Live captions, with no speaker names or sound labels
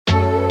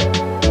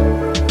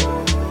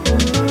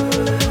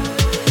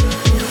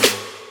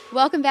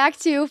Welcome back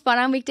to Fun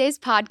on Weekdays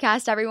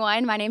podcast,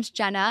 everyone. My name's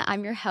Jenna.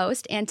 I'm your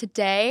host, and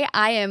today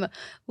I am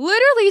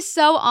literally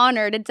so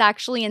honored. It's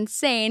actually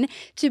insane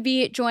to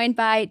be joined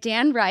by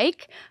Dan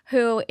Reich,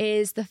 who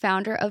is the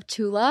founder of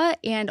Tula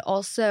and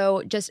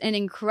also just an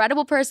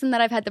incredible person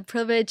that I've had the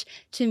privilege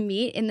to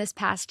meet in this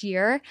past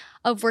year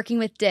of working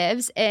with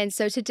Divs. And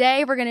so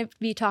today we're going to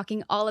be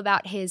talking all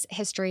about his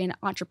history in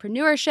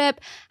entrepreneurship,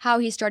 how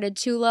he started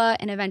Tula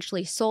and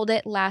eventually sold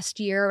it last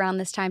year around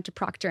this time to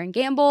Procter &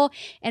 Gamble,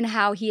 and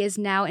how he is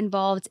now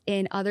involved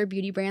in other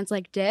beauty brands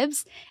like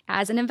Divs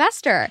as an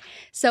investor.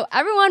 So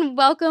everyone,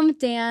 welcome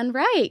Dan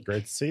Reich.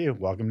 Great to see you.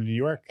 Welcome to New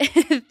York.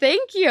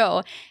 Thank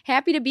you.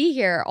 Happy to be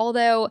here.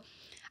 Although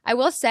I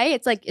will say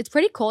it's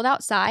pretty cold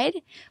outside,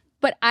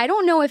 but I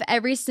don't know if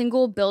every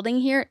single building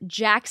here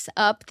jacks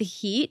up the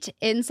heat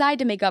inside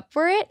to make up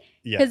for it,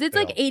 because it's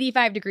like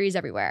 85 degrees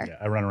everywhere. Yeah,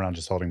 I run around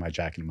just holding my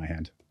jacket in my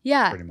hand.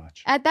 Yeah. Pretty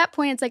much. At that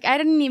point, it's like I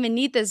didn't even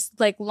need this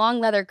like long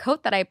leather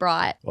coat that I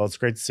brought. Well, it's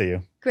great to see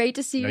you. Great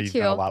to see you you've too.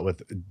 done a lot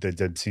with the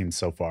Dib team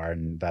so far,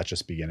 and that's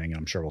just beginning.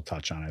 I'm sure we'll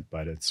touch on it,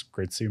 but it's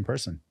great to see you in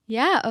person.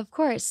 Yeah, of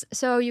course.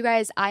 So you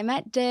guys, I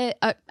met Dibs.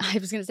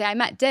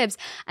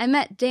 I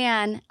met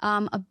Dan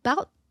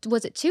about,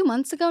 was it 2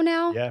 months ago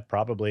now? Yeah,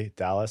 probably.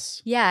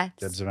 Dallas. Yeah.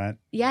 Dibs event.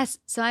 Yes.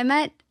 So I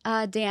met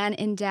Dan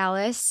in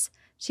Dallas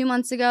 2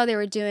 months ago. They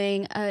were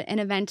doing an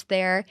event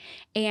there,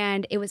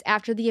 and it was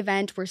after the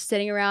event. We're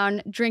sitting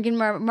around drinking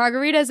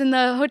margaritas in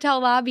the hotel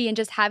lobby and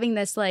just having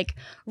this like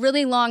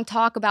really long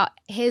talk about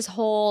his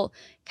whole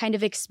kind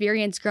of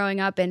experience growing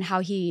up and how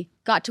he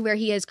got to where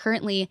he is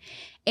currently.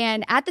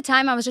 And at the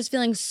time, I was just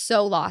feeling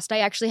so lost. I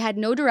actually had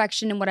no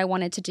direction in what I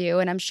wanted to do.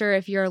 And I'm sure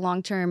if you're a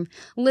long-term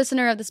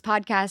listener of this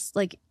podcast,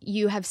 like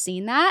you have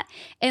seen that.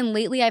 And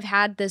lately I've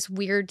had this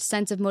weird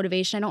sense of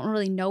motivation. I don't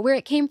really know where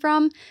it came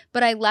from,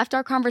 but I left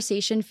our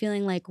conversation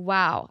feeling like,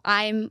 wow,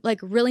 I'm like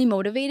really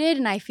motivated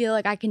and I feel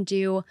like I can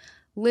do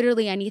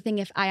literally anything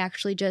if I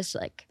actually just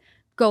like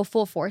go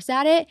full force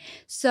at it.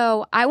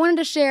 So I wanted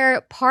to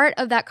share part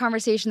of that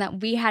conversation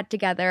that we had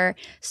together,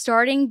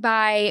 starting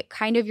by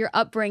kind of your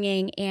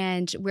upbringing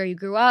and where you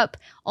grew up,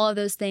 all of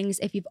those things,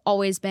 if you've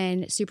always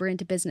been super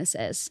into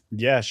businesses.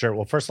 Yeah, sure.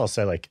 Well, first I'll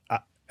say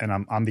and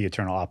I'm the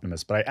eternal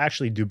optimist, but I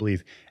actually do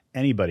believe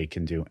anybody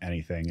can do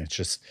anything. It's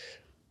just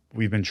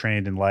we've been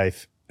trained in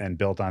life and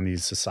built on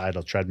these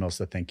societal treadmills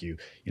that think you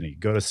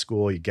go to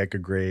school, you get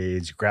good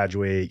grades, you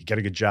graduate, you get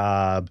a good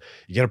job,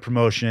 you get a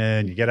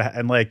promotion,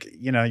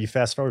 you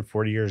fast forward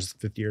 40 years,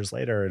 50 years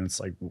later, and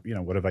it's like,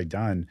 what have I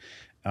done?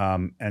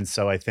 And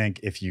so I think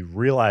if you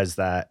realize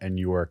that and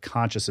you are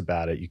conscious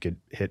about it, you could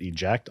hit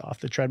eject off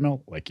the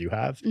treadmill like you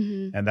have.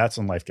 Mm-hmm. And that's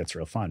when life gets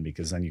real fun,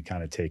 because then you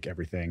kind of take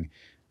everything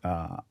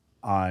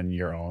on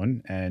your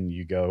own and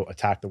you go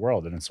attack the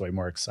world, and it's way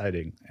more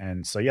exciting.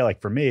 And so, yeah, like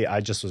for me, I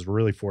just was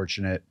really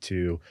fortunate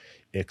to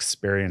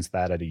experience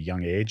that at a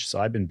young age. So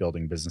I've been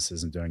building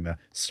businesses and doing the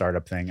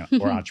startup thing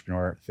or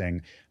entrepreneur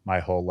thing my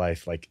whole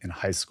life. Like in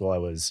high school, I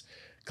was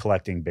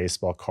collecting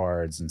baseball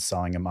cards and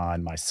selling them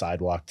on my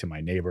sidewalk to my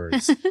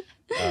neighbors.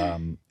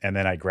 And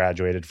then I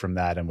graduated from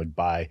that and would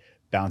buy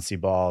bouncy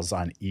balls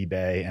on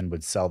eBay and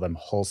would sell them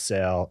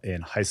wholesale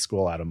in high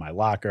school out of my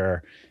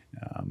locker.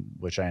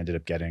 Which I ended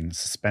up getting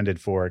suspended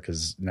for,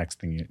 because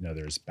next thing you know,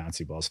 there's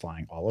bouncy balls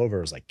flying all over.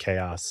 It was like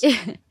chaos.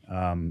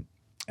 And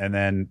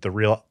then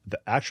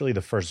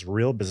the first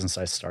real business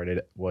I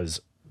started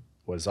was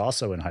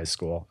also in high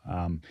school.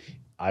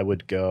 I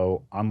would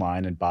go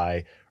online and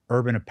buy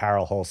urban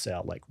apparel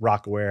wholesale, like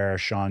Rockwear,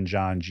 Sean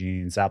John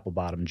jeans, apple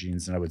bottom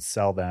jeans, and I would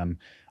sell them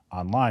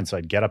online. So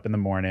I'd get up in the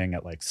morning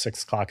at like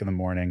 6 o'clock in the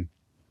morning.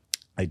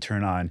 I'd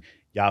turn on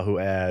Yahoo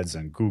ads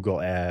and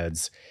Google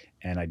ads,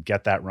 and I'd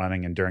get that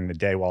running. And during the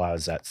day while I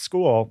was at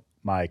school,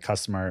 my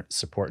customer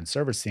support and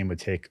service team would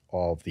take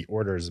all of the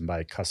orders. And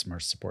by customer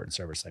support and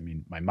service, I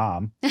mean my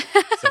mom. I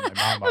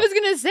was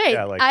going to say,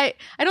 I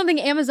don't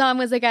think Amazon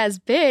was like as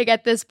big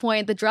at this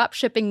point, the drop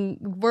shipping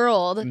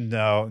world.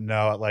 No.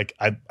 Like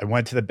I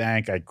went to the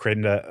bank, I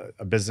created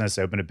a business,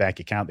 I opened a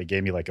bank account. They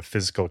gave me like a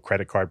physical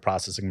credit card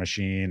processing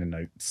machine, and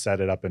I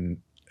set it up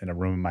in a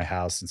room in my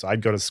house. And so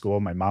I'd go to school,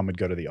 my mom would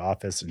go to the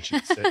office, and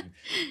she'd sit and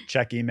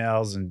check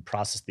emails and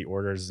process the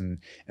orders. And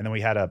then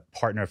we had a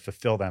partner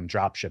fulfill them,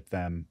 drop ship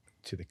them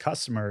to the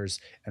customers.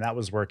 And that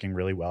was working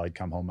really well. I'd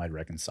come home, I'd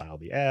reconcile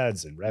the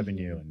ads and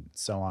revenue and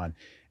so on.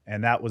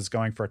 And that was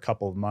going for a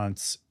couple of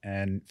months.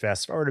 And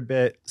fast forward a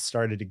bit,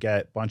 started to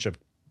get a bunch of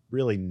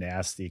really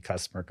nasty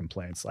customer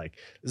complaints like,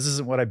 this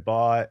isn't what I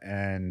bought,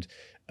 and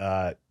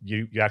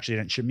you actually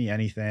didn't ship me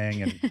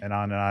anything, and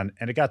on and on.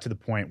 And it got to the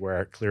point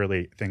where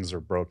clearly things were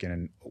broken.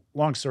 And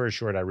long story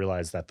short, I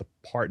realized that the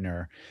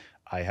partner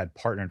I had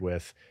partnered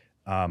with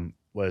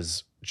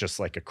was just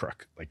like a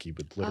crook. Like he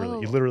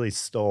literally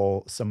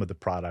stole some of the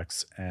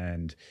products,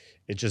 and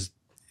it just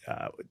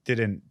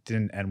didn't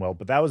end well.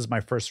 But that was my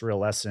first real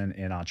lesson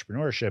in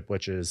entrepreneurship,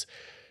 which is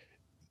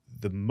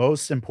the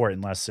most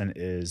important lesson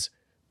is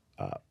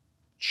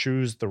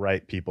choose the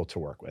right people to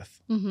work with.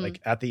 Mm-hmm.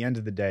 Like at the end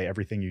of the day,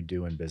 everything you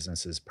do in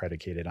business is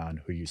predicated on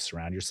who you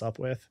surround yourself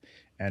with.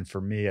 And for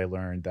me, I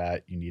learned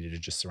that you needed to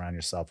just surround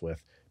yourself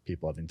with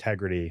people of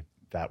integrity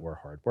that were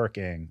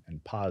hardworking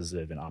and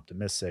positive and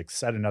optimistic.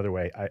 Said another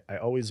way, I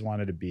always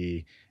wanted to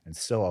be, and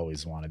still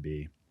always want to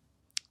be,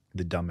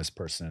 the dumbest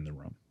person in the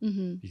room,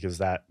 Mm-hmm. because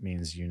that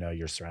means, you know,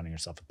 you're surrounding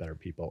yourself with better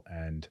people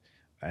and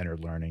are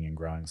learning and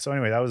growing. So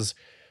anyway, that was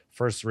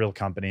first real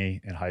company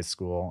in high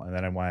school. And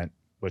then I went,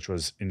 which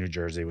was in New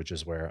Jersey, which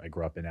is where I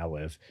grew up and now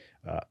live.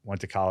 Went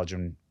to college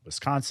in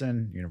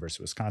Wisconsin,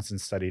 University of Wisconsin,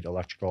 studied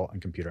electrical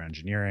and computer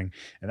engineering.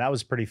 And that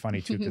was pretty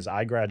funny too, because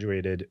I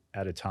graduated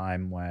at a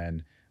time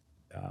when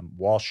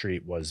Wall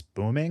Street was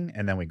booming,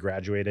 and then we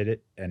graduated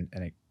it and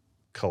it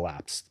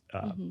collapsed.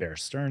 Bear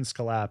Stearns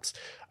collapsed.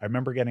 I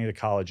remember getting to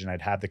college and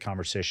I'd have the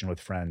conversation with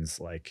friends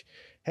like,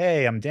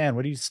 hey, I'm Dan,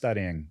 what are you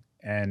studying?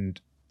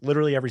 And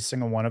literally every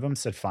single one of them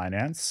said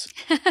finance.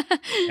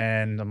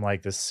 And I'm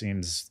like, this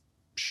seems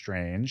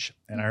strange.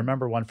 And I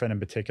remember one friend in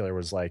particular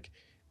was like,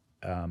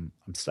 I'm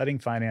studying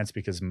finance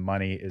because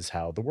money is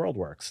how the world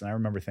works. And I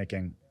remember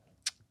thinking,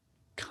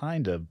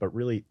 kind of, but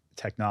really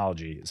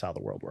technology is how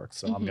the world works.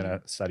 So I'm going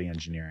to study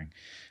engineering.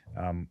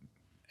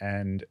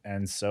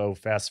 And so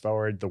fast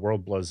forward, the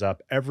world blows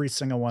up. Every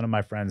single one of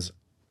my friends,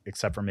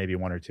 except for maybe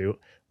one or two,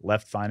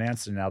 left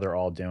finance, and now they're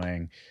all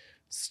doing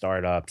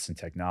startups and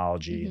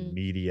technology and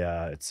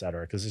media, et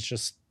cetera. Because it's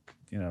just,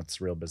 you know,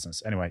 it's real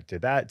business. Anyway,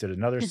 did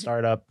another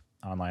startup,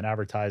 online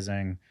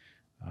advertising.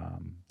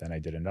 Then I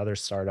did another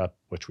startup,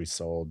 which we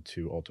sold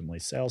to ultimately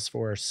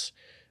Salesforce.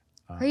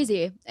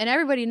 Crazy. And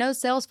everybody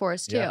knows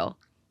Salesforce too. Yeah.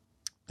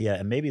 Yeah,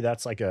 and maybe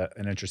that's like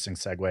an interesting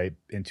segue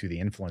into the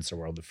influencer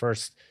world. The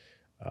first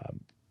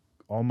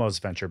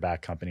almost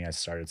venture-backed company I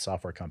started,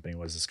 software company,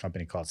 was this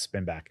company called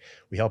Spinback.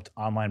 We helped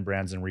online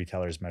brands and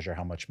retailers measure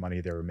how much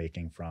money they were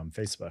making from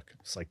Facebook.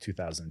 It's like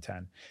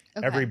 2010.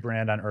 Okay. Every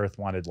brand on earth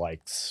wanted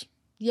likes.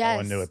 Yes. No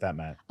one knew what that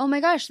meant. Oh my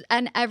gosh.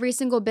 And every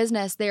single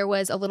business, there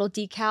was a little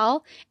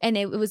decal and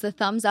it was the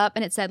thumbs up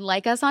and it said,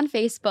 like us on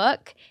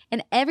Facebook.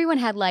 And everyone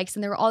had likes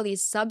and there were all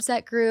these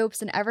subset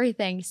groups and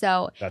everything.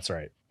 So that's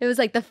right. It was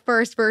like the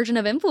first version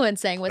of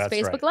influencing was That's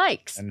Facebook right.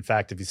 likes. And in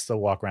fact, if you still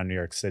walk around New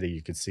York City,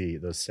 you could see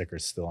those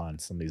stickers still on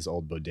some of these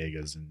old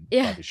bodegas and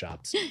coffee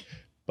shops.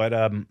 But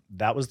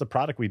that was the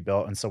product we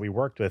built. And so we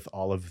worked with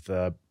all of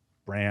the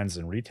brands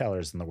and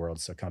retailers in the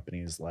world. So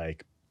companies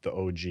like the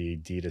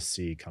OG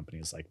D2C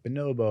companies like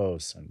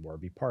Bonobos and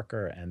Warby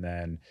Parker, and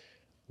then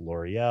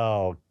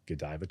L'Oreal,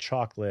 Godiva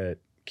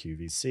Chocolate,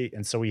 QVC.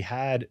 And so we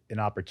had an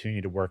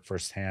opportunity to work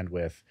firsthand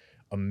with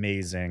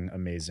amazing,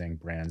 amazing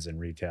brands and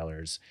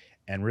retailers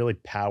and really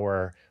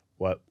power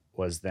what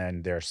was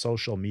then their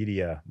social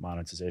media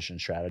monetization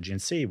strategy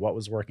and see what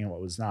was working,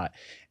 what was not.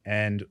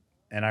 And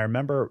I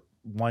remember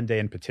one day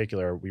in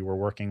particular, we were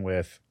working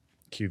with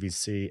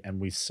QVC and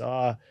we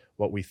saw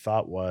what we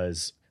thought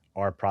was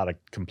our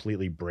product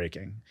completely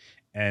breaking.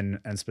 And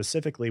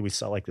specifically, we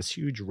saw like this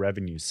huge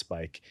revenue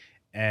spike.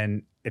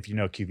 And if you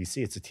know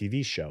QVC, it's a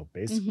TV show,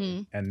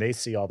 basically. And they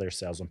see all their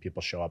sales when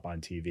people show up on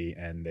TV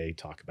and they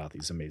talk about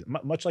these amazing,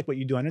 much like what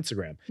you do on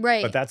Instagram.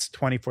 Right. But that's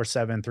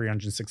 24/7,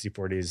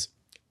 364 days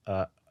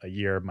a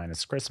year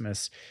minus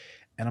Christmas.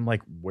 And I'm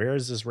like, where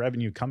is this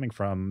revenue coming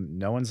from?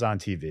 No one's on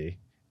TV.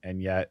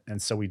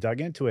 And so we dug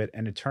into it,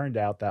 and it turned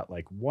out that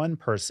like one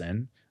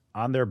person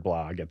on their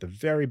blog at the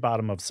very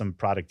bottom of some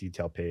product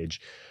detail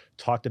page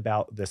talked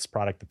about this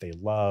product that they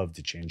loved,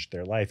 it changed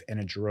their life, and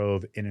it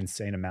drove an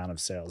insane amount of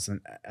sales.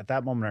 And at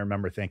that moment, I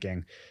remember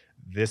thinking,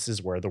 this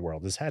is where the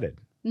world is headed.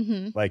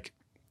 Like,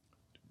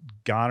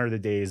 gone are the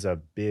days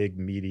of big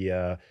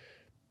media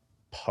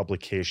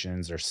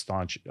publications or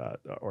staunch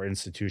or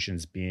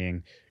institutions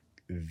being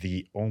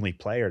the only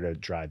player to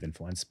drive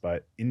influence,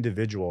 but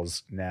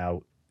individuals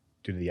now,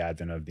 due to the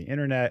advent of the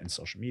internet and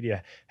social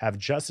media, have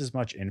just as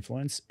much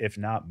influence, if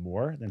not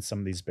more, than some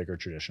of these bigger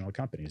traditional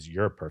companies.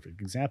 You're a perfect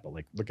example.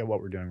 Like, look at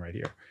what we're doing right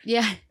here.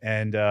 Yeah.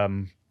 And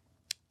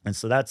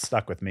so that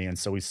stuck with me. And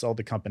so we sold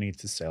the company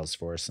to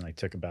Salesforce, and I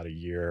took about 1.5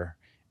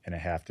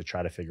 years to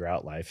try to figure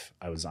out life.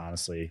 I was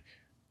honestly,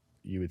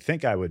 you would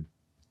think I would,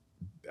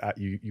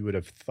 you would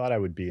have thought I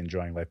would be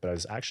enjoying life, but I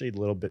was actually a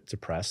little bit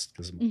depressed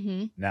because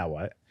now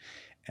what?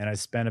 And I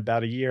spent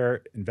about 1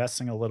 year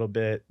investing a little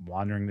bit,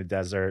 wandering the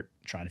desert,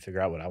 trying to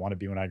figure out what I want to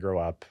be when I grow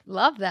up.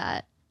 Love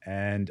that.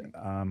 And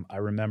I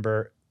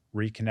remember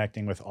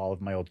reconnecting with all of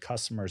my old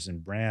customers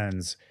and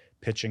brands,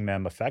 pitching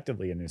them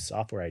effectively a new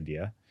software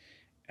idea.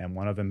 And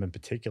one of them in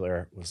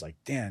particular was like,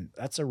 Dan,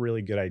 that's a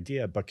really good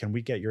idea, but can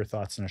we get your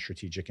thoughts on a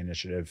strategic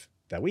initiative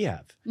that we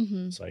have?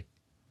 It's like,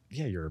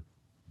 yeah, you're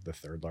the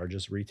 3rd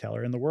largest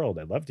retailer in the world.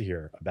 I'd love to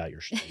hear about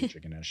your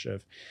strategic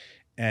initiative.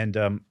 And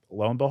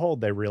lo and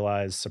behold, they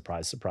realized,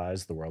 surprise,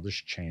 surprise, the world is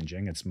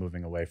changing. It's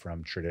moving away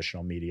from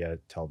traditional media,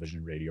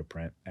 television, radio,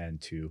 print, and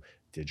to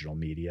digital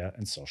media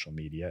and social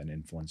media and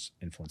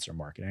influencer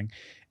marketing.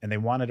 And they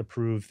wanted to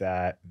prove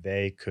that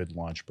they could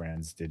launch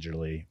brands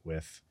digitally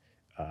with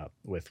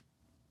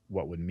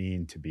what would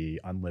mean to be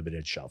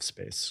unlimited shelf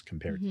space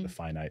compared to the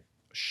finite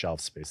shelf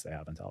space they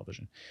have on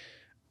television.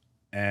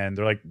 And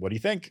they're like, what do you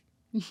think?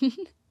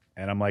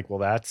 And I'm like, well,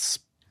 that's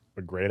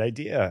a great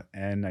idea.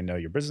 And I know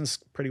your business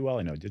pretty well.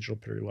 I know digital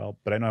pretty well,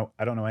 but I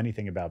don't know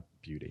anything about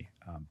beauty.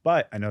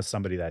 But I know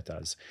somebody that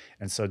does.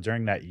 And so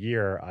during that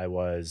year, I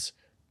was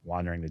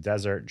wandering the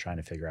desert and trying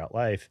to figure out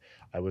life.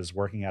 I was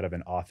working out of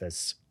an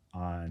office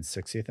on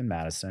 60th and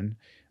Madison,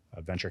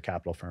 a venture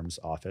capital firm's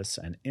office.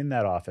 And in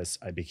that office,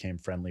 I became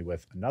friendly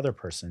with another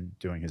person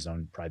doing his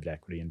own private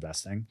equity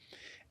investing.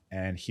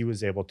 And he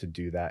was able to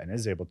do that and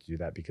is able to do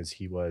that because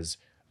he was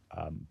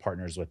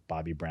partners with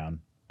Bobbi Brown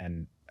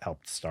and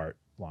helped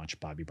launch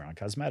Bobbi Brown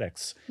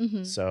Cosmetics.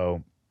 Mm-hmm.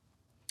 So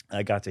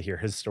I got to hear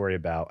his story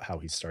about how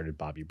he started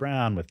Bobbi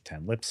Brown with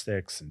 10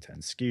 lipsticks and 10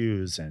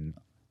 SKUs and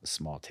a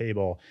small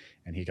table.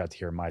 And he got to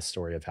hear my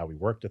story of how we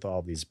worked with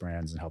all these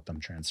brands and helped them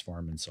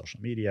transform in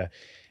social media.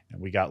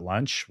 And we got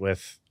lunch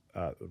with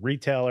a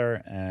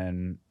retailer,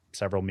 and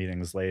several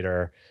meetings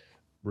later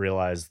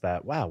realized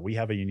that, wow, we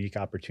have a unique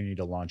opportunity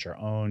to launch our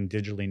own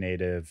digitally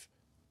native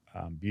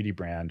beauty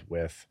brand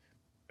with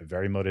a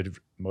very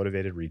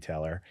motivated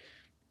retailer.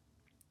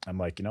 I'm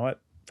like, you know what?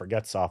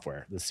 Forget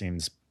software. This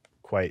seems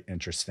quite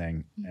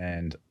interesting,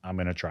 and I'm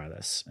going to try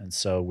this. And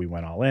so we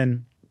went all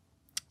in.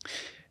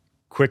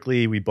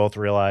 Quickly, we both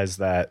realized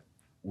that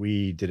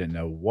we didn't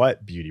know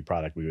what beauty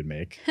product we would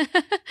make.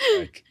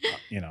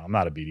 I'm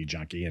not a beauty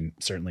junkie, and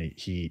certainly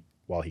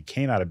while he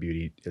came out of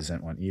beauty,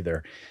 isn't one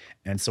either.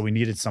 And so we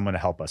needed someone to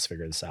help us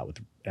figure this out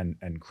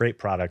and create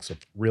products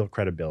with real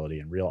credibility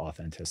and real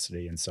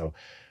authenticity. And so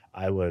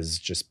I was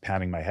just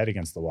pounding my head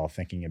against the wall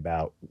thinking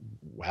about,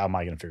 how am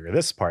I going to figure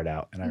this part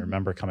out? And I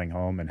remember coming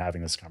home and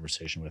having this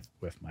conversation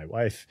with my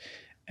wife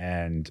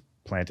and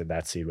planted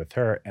that seed with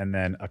her. And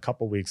then a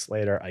couple weeks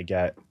later, I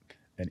get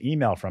an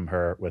email from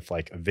her with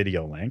like a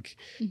video link.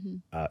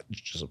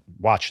 Just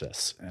watch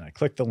this. And I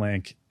click the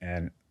link,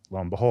 and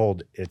lo and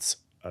behold, it's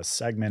a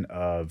segment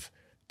of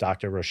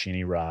Dr.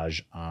 Roshini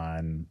Raj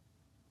on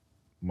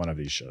one of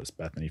these shows,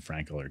 Bethany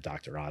Frankel or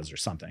Dr. Oz or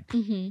something.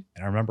 And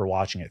I remember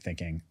watching it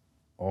thinking,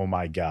 oh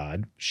my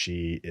God,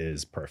 she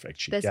is perfect.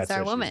 She this gets is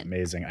our it. woman. She's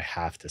amazing. I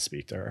have to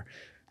speak to her.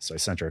 So I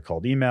sent her a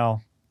cold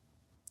email.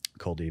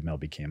 Cold email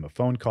became a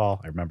phone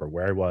call. I remember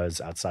where I was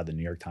outside the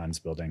New York Times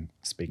building,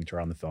 speaking to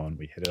her on the phone.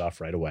 We hit it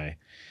off right away.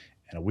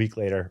 And a week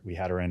later, we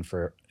had her in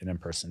for an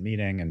in-person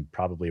meeting. And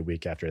probably a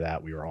week after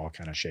that, we were all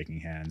kind of shaking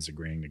hands,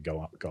 agreeing to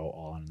go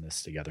all on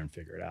this together and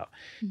figure it out.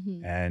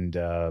 And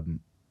a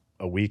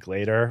week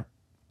later,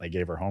 I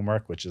gave her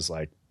homework, which is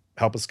like,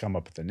 help us come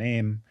up with a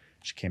name.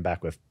 She came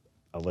back with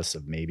a list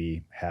of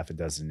maybe half a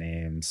dozen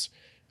names.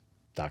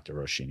 Dr.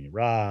 Roshini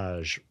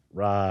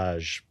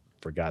Raj,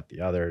 forgot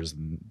the others.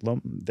 And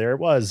there it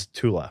was,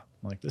 Tula.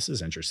 I'm like, this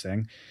is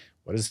interesting.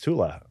 What is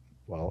Tula?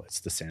 Well, it's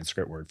the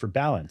Sanskrit word for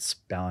balance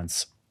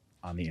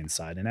on the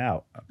inside and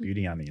out,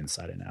 beauty on the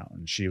inside and out.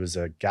 And she was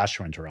a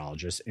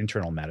gastroenterologist,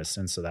 internal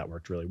medicine, so that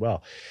worked really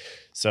well.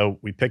 So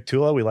we picked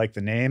Tula. We liked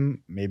the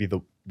name. Maybe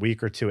the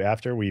week or two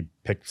after, we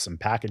picked some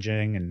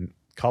packaging and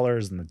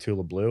colors and the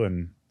Tula blue,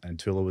 and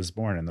Tula was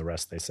born, and the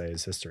rest, they say,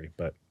 is history.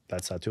 But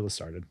that's how Tula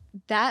started.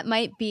 That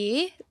might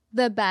be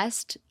the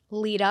best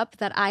lead up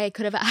that I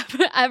could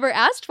have ever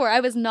asked for. I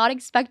was not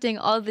expecting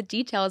all of the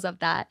details of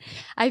that.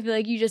 I feel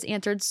like you just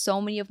answered so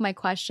many of my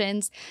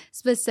questions,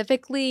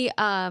 specifically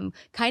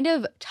kind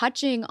of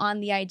touching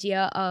on the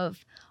idea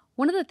of,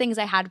 one of the things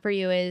I had for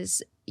you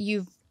is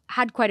you've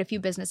had quite a few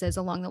businesses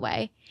along the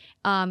way.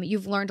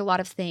 You've learned a lot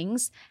of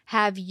things.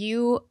 Where have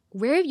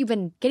you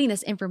been getting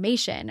this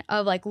information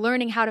of like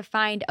learning how to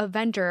find a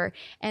vendor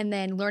and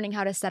then learning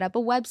how to set up a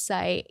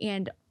website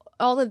and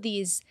all of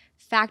these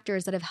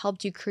factors that have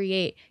helped you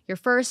create your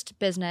first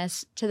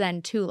business to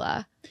then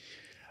Tula?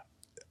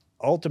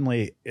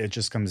 Ultimately, it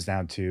just comes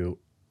down to,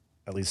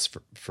 at least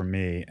for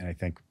me, and I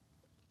think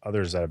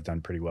others that have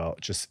done pretty well,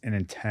 just an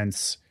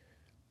intense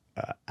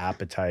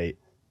appetite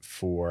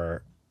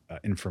for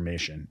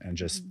information and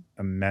just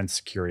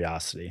immense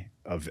curiosity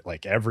of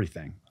like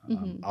everything.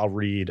 I'll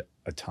read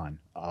a ton.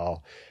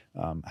 I'll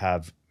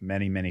have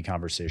many, many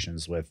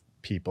conversations with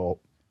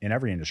people in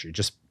every industry.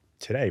 Just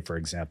today, for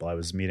example, I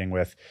was meeting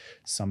with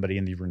somebody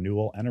in the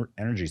renewable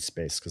energy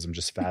space because I'm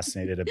just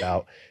fascinated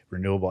about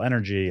renewable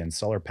energy and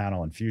solar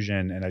panel and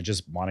fusion. And I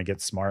just want to get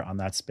smart on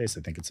that space.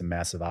 I think it's a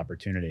massive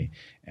opportunity.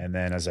 And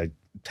then as I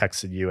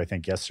texted you, I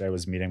think yesterday, I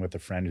was meeting with a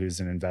friend who's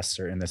an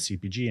investor in the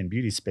CPG and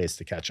beauty space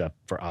to catch up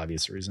for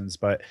obvious reasons.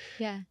 But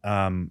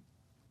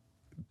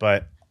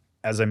but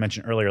as I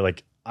mentioned earlier,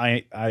 like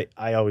I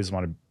always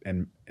want to,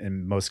 and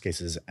in most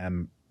cases,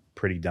 am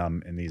pretty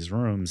dumb in these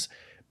rooms,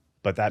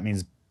 but that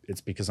means it's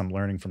because I'm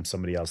learning from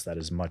somebody else that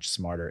is much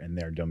smarter in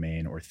their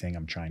domain or thing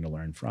I'm trying to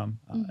learn from.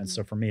 And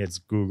so for me, it's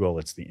Google,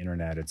 it's the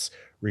internet, it's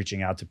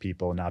reaching out to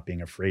people, not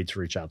being afraid to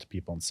reach out to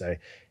people and say,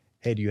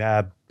 hey, do you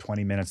have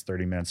 20 minutes,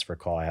 30 minutes for a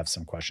call? I have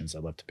some questions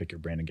I'd love to pick your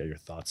brain and get your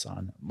thoughts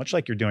on. Much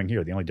like you're doing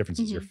here. The only difference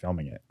is you're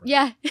filming it. Right?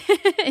 Yeah.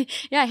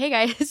 Yeah. Hey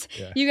guys,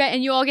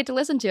 you all get to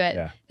listen to it.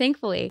 Yeah.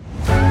 Thankfully.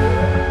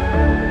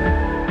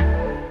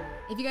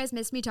 If you guys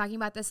missed me talking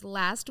about this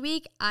last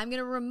week, I'm going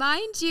to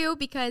remind you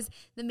because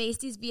the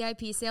Macy's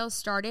VIP sale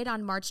started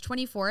on March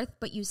 24th,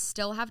 but you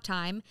still have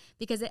time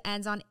because it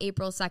ends on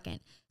April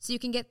 2nd. So you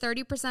can get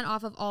 30%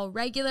 off of all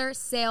regular,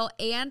 sale,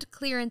 and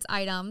clearance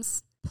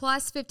items,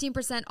 plus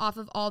 15% off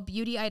of all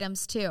beauty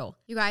items too.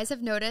 You guys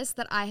have noticed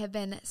that I have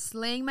been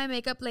slaying my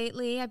makeup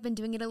lately. I've been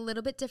doing it a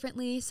little bit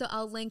differently, so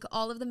I'll link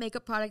all of the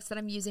makeup products that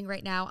I'm using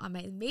right now on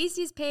my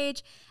Macy's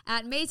page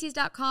at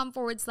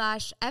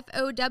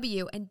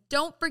macys.com/FOW. And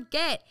don't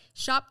forget,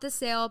 shop the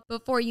sale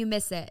before you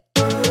miss it.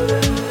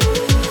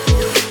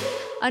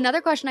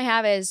 Another question I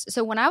have is,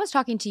 so when I was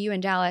talking to you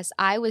in Dallas,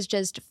 I was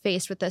just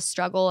faced with this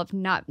struggle of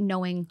not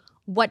knowing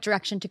what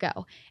direction to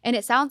go. And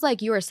it sounds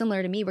like you are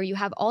similar to me where you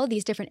have all of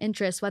these different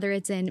interests, whether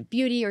it's in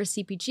beauty or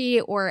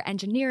CPG or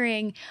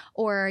engineering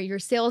or your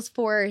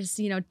Salesforce,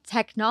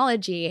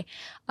 technology.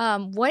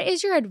 What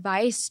is your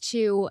advice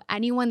to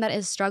anyone that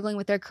is struggling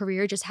with their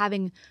career, just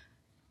having,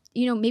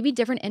 maybe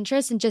different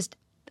interests and just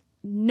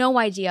no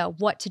idea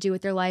what to do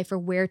with their life or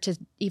where to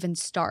even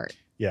start?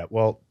 Yeah,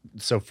 well,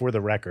 so for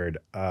the record,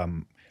 I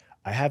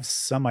have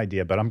some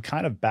idea, but I'm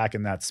kind of back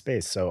in that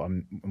space. So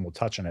and we'll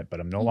touch on it, but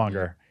I'm no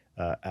longer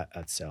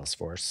at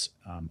Salesforce.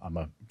 I'm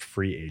a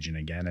free agent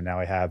again, and now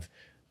I have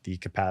the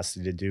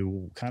capacity to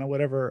do kind of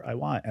whatever I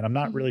want. And I'm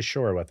not really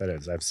sure what that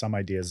is. I have some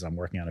ideas. I'm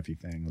working on a few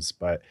things,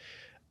 but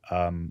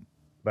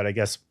I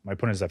guess my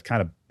point is I've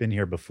kind of been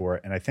here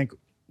before, and I think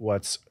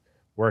what's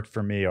worked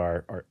for me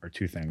are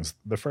two things.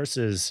 The first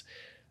is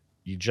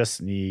you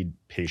just need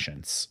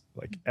patience.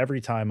 Like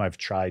every time I've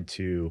tried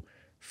to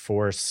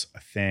force a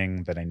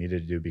thing that I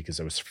needed to do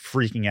because I was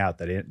freaking out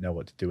that I didn't know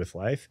what to do with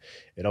life,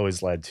 it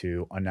always led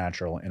to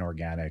unnatural,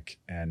 inorganic,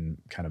 and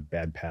kind of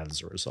bad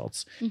paths or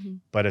results.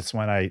 But it's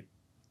when I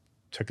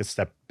took a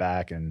step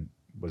back and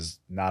was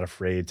not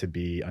afraid to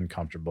be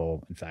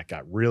uncomfortable, in fact,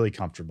 got really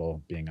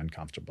comfortable being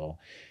uncomfortable,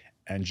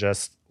 and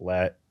just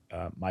let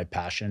my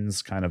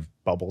passions kind of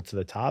bubble to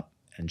the top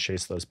and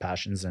chase those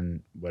passions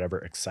and whatever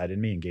excited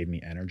me and gave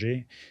me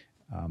energy.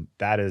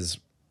 That is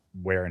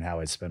where and how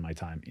I spend my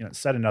time.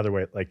 Said another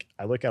way, like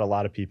I look at a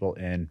lot of people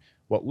in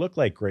what look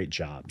like great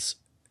jobs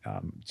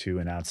to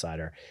an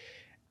outsider,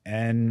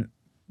 and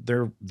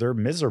they're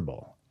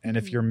miserable. And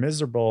if you're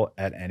miserable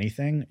at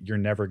anything, you're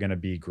never going to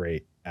be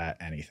great at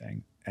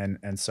anything.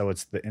 And so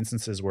it's the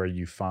instances where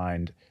you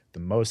find the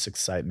most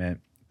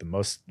excitement, the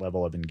most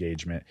level of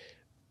engagement.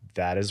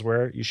 That is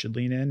where you should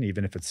lean in,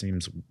 even if it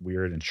seems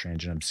weird and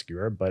strange and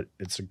obscure, but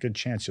it's a good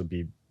chance you'll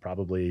be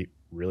probably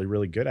really,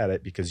 really good at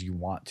it because you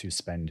want to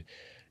spend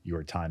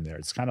your time there.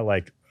 It's kind of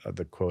like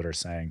the quoter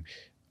saying,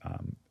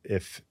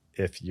 if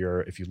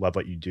you love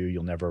what you do,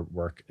 you'll never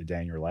work a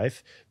day in your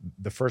life.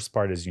 The first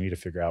part is you need to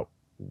figure out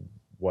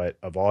what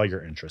of all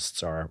your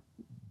interests are,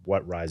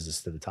 what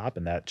rises to the top,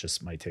 and that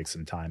just might take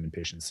some time and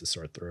patience to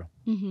sort through.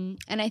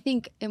 And I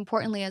think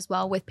importantly as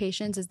well with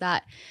patience is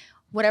that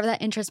whatever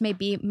that interest may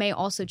be may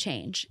also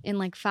change in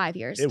like 5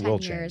 years, It 10 will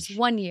years, change.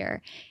 1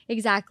 year.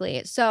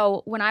 Exactly.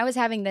 So when I was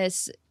having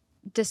this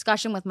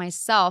discussion with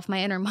myself,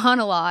 my inner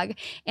monologue,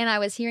 and I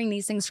was hearing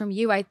these things from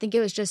you, I think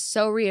it was just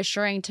so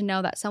reassuring to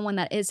know that someone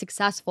that is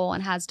successful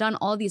and has done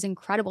all these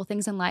incredible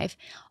things in life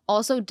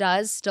also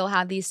does still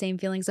have these same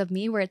feelings of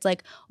me where it's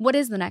like, what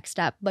is the next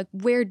step? Like,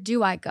 where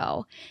do I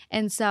go?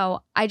 And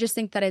so I just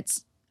think that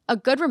it's a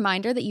good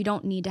reminder that you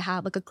don't need to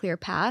have like a clear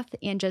path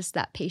and just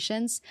that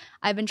patience.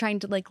 I've been trying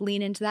to like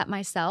lean into that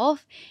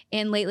myself.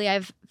 And lately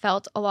I've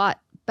felt a lot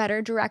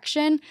better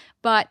direction,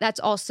 but that's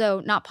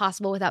also not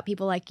possible without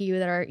people like you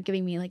that are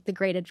giving me like the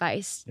great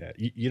advice. Yeah,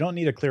 you don't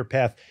need a clear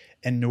path,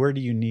 and nor do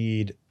you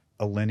need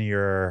a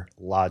linear,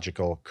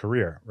 logical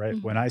career,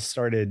 right? When I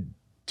started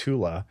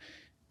Tula,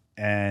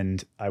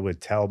 and I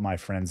would tell my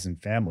friends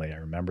and family, I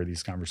remember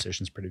these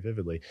conversations pretty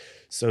vividly.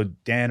 So,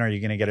 Dan, are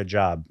you going to get a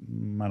job?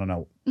 I don't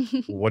know.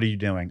 What are you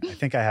doing? I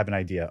think I have an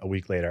idea. A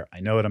week later, I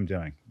know what I'm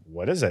doing.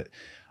 What is it?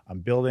 I'm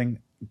building.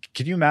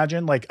 Can you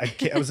imagine? Like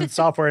I was in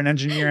software and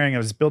engineering. I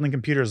was building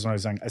computers when I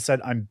was young. I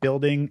said, I'm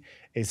building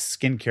a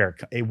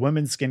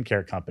women's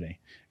skincare company.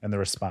 And the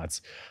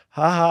response,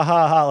 ha, ha,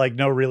 ha, ha. Like,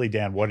 no, really,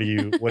 Dan, what are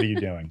you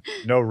doing?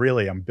 No,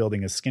 really, I'm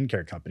building a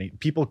skincare company.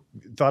 People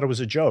thought it was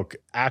a joke,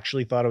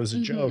 actually thought it was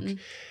a joke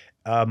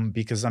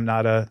because I'm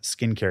not a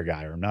skincare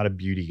guy or I'm not a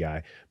beauty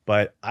guy.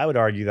 But I would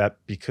argue that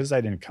because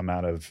I didn't come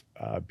out of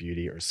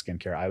beauty or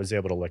skincare, I was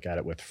able to look at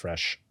it with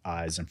fresh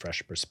eyes and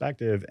fresh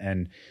perspective.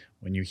 And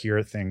when you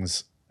hear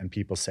things and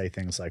people say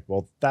things like,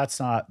 well, that's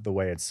not the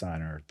way it's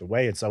done, or the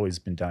way it's always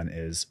been done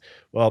is,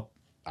 well,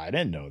 I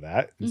didn't know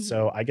that. And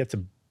so I get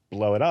to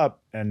blow it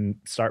up and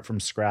start from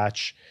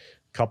scratch,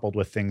 coupled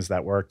with things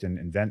that worked and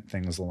invent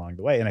things along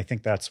the way. And I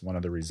think that's one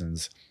of the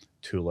reasons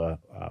Tula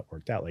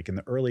worked out. Like in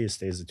the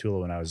earliest days of Tula,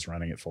 when I was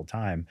running it full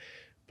time,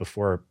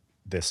 before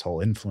this whole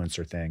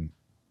influencer thing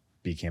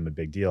became a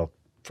big deal,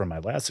 from my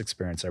last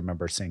experience, I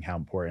remember seeing how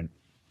important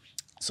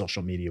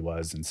social media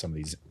was in some of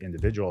these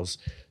individuals.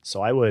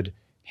 So I would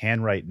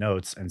handwrite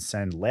notes and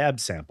send lab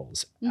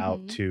samples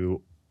out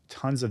to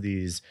tons of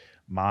these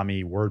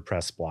mommy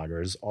WordPress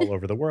bloggers all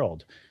over the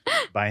world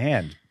by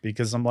hand,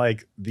 because I'm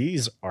like,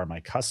 these are my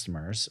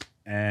customers.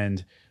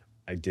 And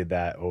I did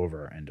that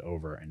over and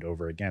over and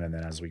over again. And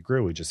then as we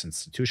grew, we just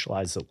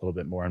institutionalized it a little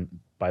bit more. And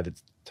by the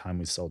time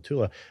we sold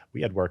Tula,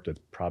 we had worked with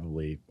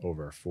probably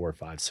over 4,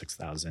 5,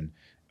 6,000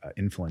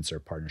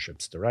 influencer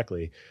partnerships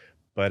directly.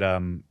 But,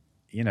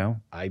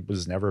 I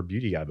was never a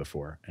beauty guy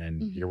before.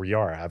 And here we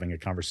are having a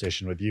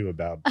conversation with you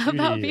about beauty.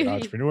 And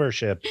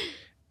entrepreneurship.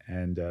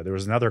 And there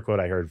was another quote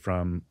I heard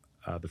from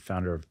the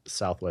founder of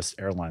Southwest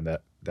Airline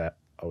that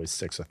always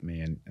sticks with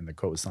me. And the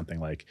quote was something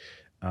like,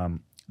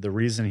 the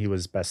reason he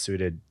was best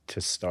suited to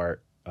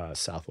start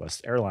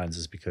Southwest Airlines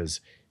is because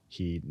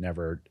he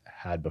never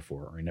had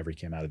before, or he never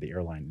came out of the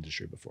airline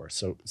industry before.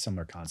 So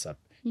similar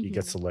concept. He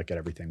gets to look at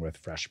everything with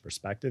fresh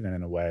perspective. And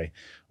in a way,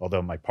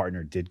 although my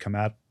partner did come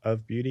out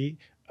of beauty,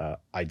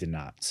 I did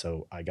not.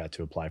 So I got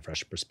to apply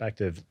fresh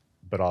perspective,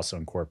 but also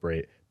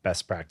incorporate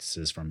best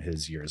practices from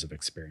his years of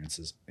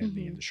experiences in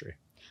the industry.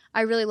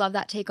 I really love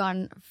that take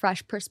on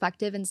fresh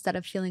perspective instead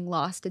of feeling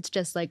lost. It's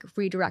just like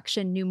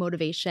redirection, new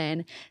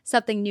motivation,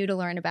 something new to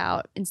learn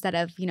about instead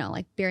of,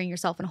 like burying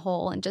yourself in a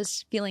hole and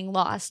just feeling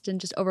lost and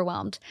just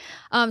overwhelmed.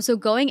 So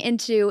going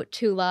into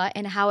Tula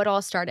and how it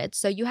all started.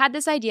 So you had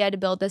this idea to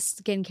build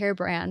this skincare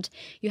brand.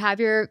 You have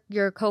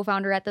your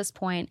co-founder at this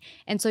point,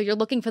 and so you're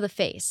looking for the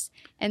face.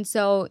 And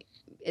so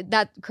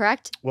that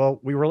correct? Well,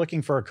 we were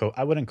looking for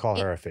I wouldn't call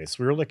her a face.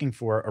 We were looking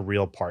for a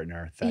real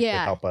partner that could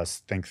help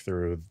us think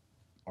through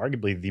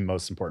arguably the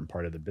most important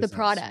part of the business, the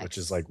product, which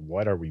is like,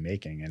 what are we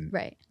making? And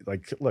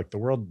like, look, the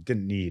world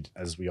didn't need,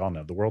 as we all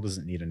know, the world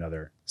doesn't need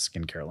another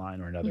skincare line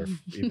or another,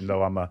 even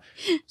though I'm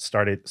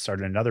started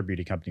another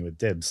beauty company with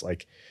Dibs,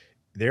 like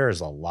there is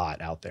a lot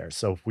out there.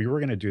 So if we were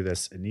going to do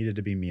this, it needed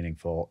to be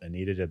meaningful. It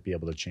needed to be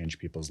able to change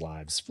people's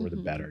lives for the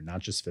better, not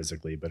just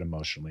physically, but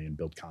emotionally, and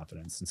build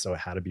confidence. And so it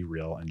had to be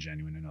real and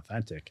genuine and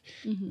authentic.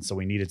 And so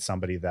we needed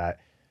somebody that,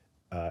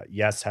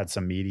 yes, had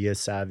some media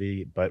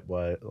savvy, but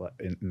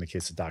in the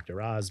case of Dr.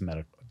 Raj,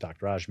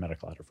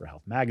 medical editor for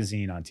Health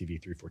Magazine, on TV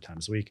 3-4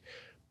 times a week,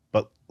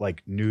 but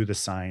like knew the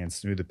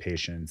science, knew the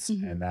patients,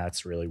 and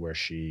that's really where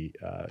she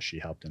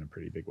helped in a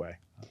pretty big way.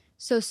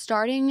 So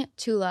starting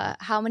Tula,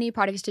 how many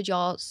products did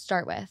y'all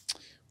start with?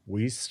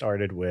 We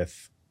started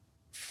with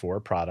 4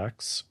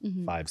 products,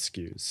 5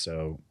 SKUs.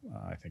 So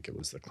I think it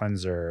was the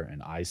cleanser,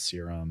 an eye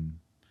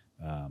serum,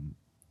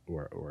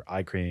 or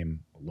eye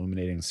cream,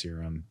 illuminating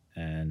serum,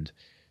 and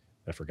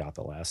I forgot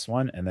the last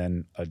one, and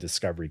then a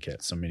discovery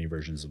kit. So many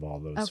versions of all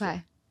those. Okay.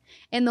 4.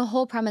 And the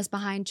whole premise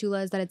behind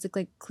Tula is that it's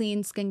like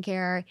clean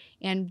skincare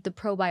and the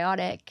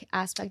probiotic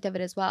aspect of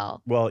it as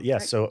well. Well, yeah.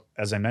 Right. So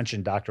as I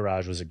mentioned, Dr.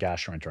 Raj was a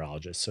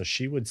gastroenterologist. So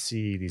she would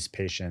see these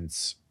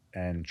patients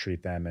and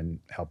treat them and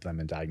help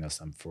them and diagnose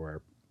them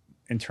for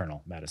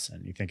internal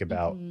medicine. You think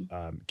about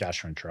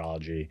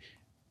gastroenterology,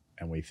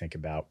 and we think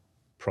about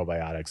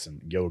probiotics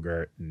and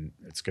yogurt, and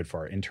it's good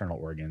for our internal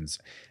organs.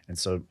 And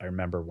so I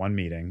remember one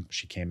meeting,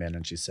 she came in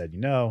and she said,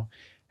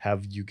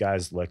 have you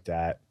guys looked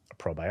at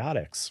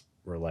probiotics?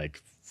 We're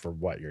like, for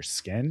what, your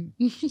skin?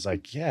 She's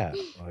like, yeah.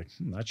 We're like,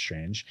 that's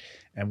strange.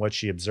 And what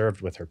she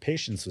observed with her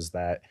patients was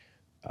that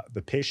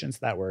the patients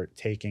that were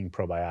taking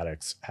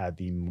probiotics had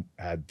the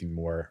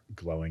more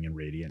glowing and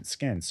radiant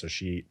skin. So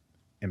she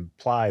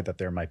implied that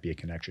there might be a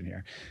connection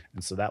here.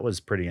 And so that was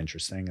pretty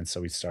interesting. And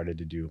so we started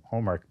to do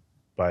homework.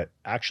 But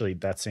actually,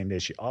 that same day,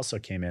 she also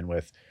came in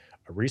with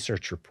a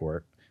research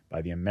report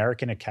by the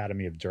American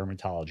Academy of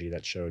Dermatology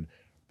that showed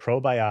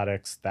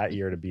probiotics that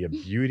year to be a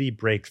beauty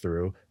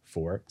breakthrough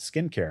for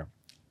skincare.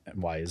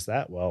 And why is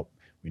that? Well,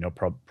 we know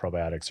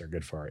probiotics are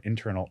good for our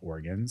internal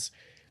organs.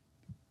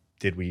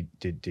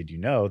 Did you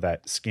know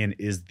that skin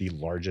is the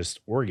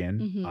largest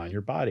organ on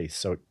your body?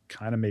 So it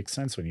kind of makes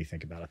sense when you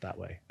think about it that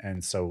way.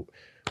 And so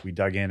we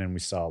dug in and we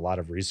saw a lot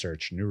of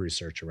research, new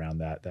research around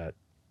that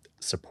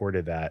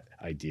supported that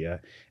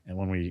idea. And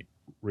when we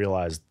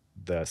realized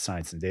the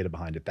science and data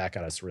behind it, that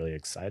got us really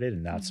excited.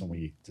 And that's when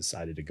we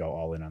decided to go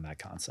all in on that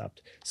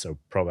concept. So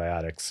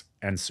probiotics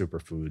and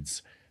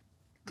superfoods,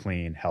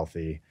 clean,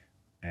 healthy,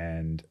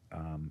 and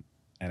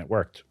it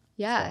worked.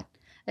 Yeah. So.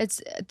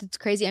 It's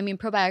crazy. I mean,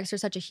 probiotics are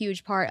such a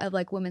huge part of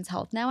like women's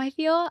health now, I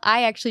feel.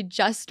 I actually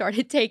just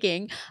started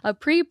taking a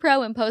pre,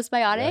 pro, and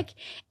postbiotic.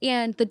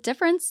 Yeah. And the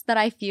difference that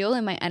I feel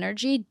in my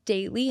energy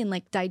daily and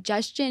like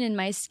digestion in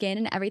my skin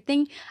and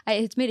everything,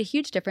 it's made a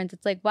huge difference.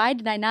 It's like, why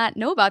did I not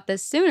know about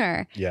this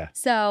sooner? Yeah.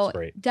 So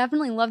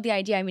definitely love the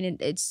idea. I mean,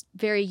 it's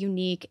very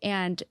unique.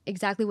 And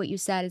exactly what you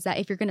said is that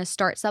if you're going to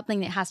start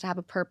something, it has to have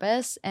a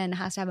purpose and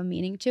has to have a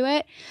meaning to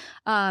it.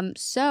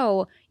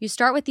 So you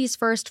start with these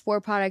first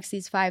 4 products,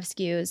 these 5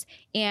 SKUs.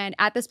 And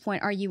at this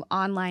point, are you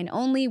online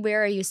only?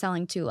 Where are you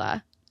selling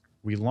Tula?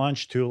 We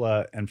launched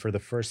Tula, and for the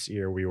first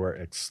year, we were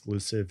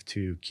exclusive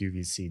to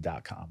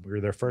QVC.com. We were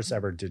their first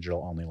ever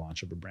digital only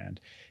launch of a brand.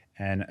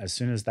 And as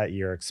soon as that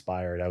year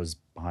expired, I was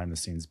behind the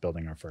scenes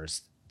building our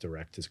first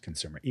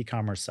direct-to-consumer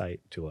e-commerce site,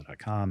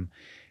 Tula.com.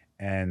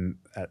 And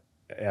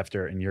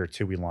in year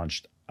 2, we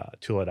launched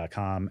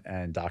Tula.com,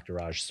 and Dr.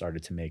 Raj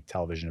started to make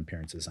television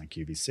appearances on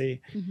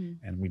QVC. Mm-hmm.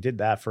 And we did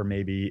that for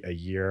maybe a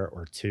year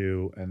or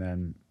two. And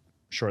then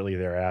shortly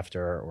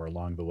thereafter, or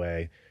along the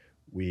way,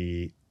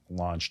 we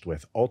launched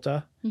with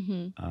Ulta.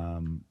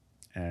 Mm-hmm.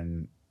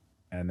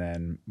 And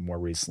then more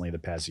recently, the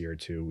past year or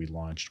two, we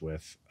launched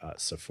with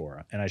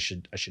Sephora. And I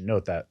should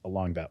note that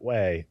along that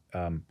way,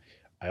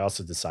 I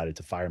also decided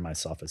to fire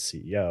myself as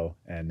CEO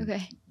and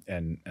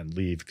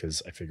leave,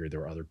 because I figured there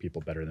were other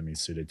people better than me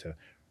suited to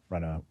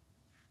run a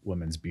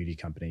women's beauty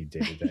company day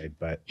to day.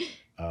 But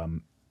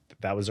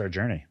that was our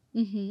journey.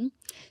 Mm-hmm.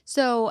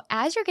 So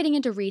as you're getting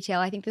into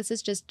retail, I think this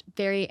is just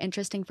very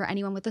interesting for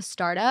anyone with a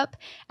startup.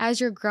 As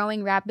you're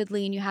growing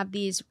rapidly and you have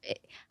these,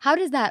 how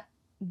does that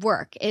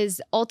work?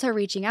 Is Ulta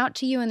reaching out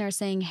to you and they're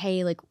saying,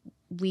 hey, like,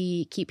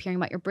 we keep hearing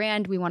about your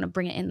brand, we want to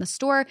bring it in the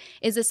store?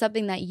 Is this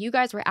something that you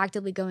guys were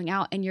actively going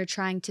out and you're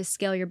trying to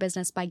scale your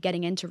business by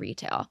getting into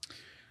retail?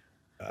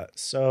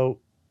 So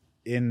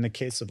in the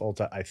case of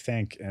Ulta, I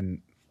think,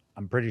 and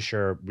I'm pretty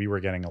sure, we were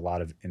getting a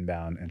lot of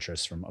inbound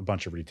interest from a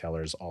bunch of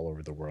retailers all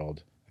over the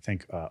world. I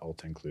think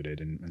Ulta included.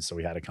 And so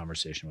we had a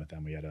conversation with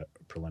them. We had a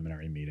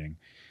preliminary meeting,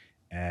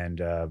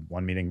 and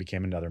one meeting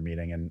became another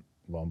meeting. And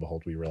lo and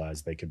behold, we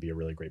realized they could be a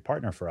really great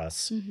partner for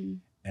us. Mm-hmm.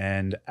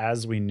 And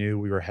as we knew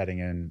we were heading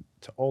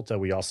into Ulta,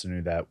 we also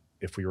knew that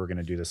if we were going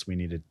to do this, we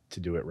needed to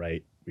do it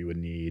right. We would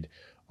need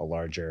a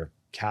larger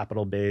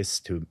capital base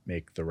to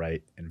make the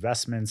right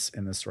investments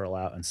in this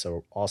rollout. And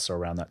so also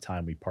around that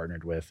time, we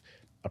partnered with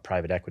a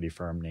private equity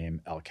firm named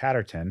L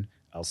Catterton,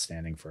 L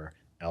standing for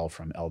L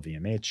from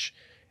LVMH,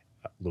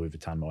 Louis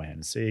Vuitton Moet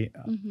Hennessy,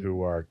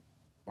 who are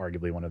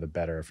arguably one of the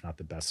better, if not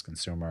the best,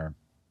 consumer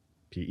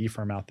PE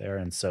firm out there.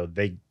 And so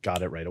they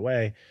got it right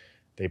away.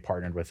 They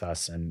partnered with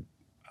us, and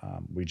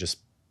we just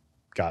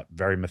got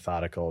very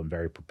methodical and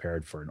very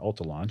prepared for an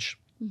Ulta launch.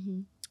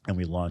 Mm-hmm. And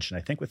we launched. And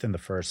I think within the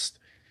first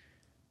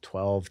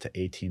 12 to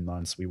 18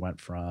 months, we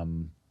went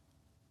from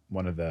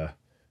one of the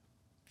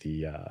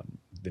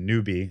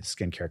newbie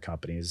skincare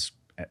companies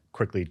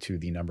quickly to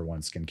the number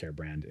one skincare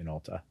brand in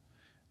Ulta.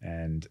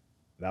 And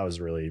that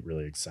was really,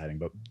 really exciting.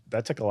 But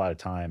that took a lot of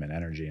time and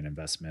energy and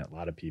investment, a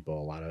lot of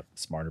people, a lot of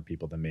smarter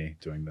people than me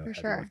doing the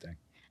heavy lifting.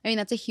 I mean,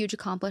 that's a huge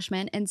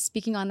accomplishment. And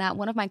speaking on that,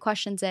 one of my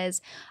questions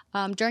is,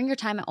 during your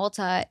time at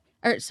Ulta,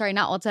 or sorry,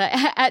 not Ulta,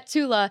 at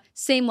Tula,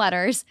 same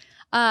letters,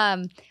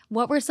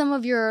 what were some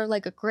of your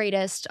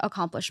greatest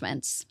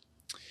accomplishments?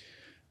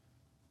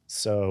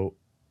 So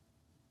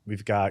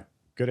we've got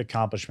good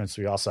accomplishments.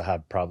 We also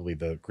have probably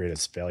the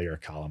greatest failure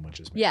column, which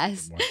is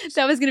yes,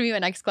 that was going to be my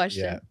next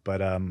question. Yeah,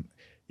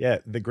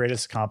 but the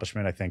greatest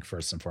accomplishment, I think,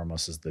 first and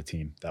foremost, is the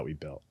team that we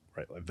built.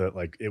 Right,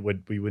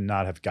 we would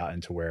not have gotten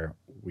to where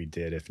we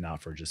did if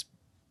not for just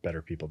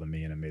better people than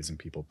me and amazing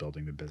people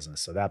building the business.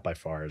 So that by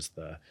far is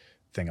the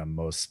thing I'm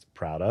most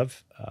proud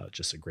of.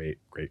 Just a great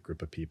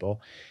group of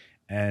people.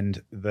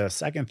 And the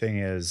second thing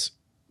is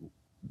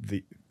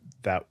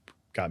that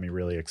got me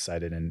really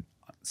excited, and in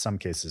some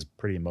cases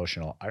pretty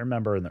emotional. I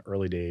remember in the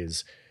early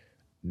days,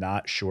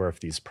 not sure if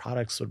these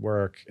products would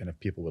work and if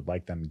people would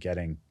like them,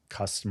 getting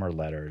customer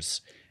letters.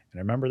 And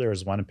I remember there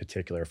was one in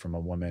particular from a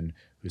woman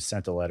who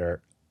sent a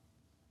letter,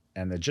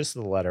 and the gist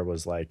of the letter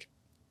was like,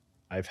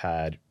 I've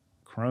had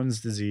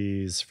Crohn's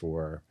disease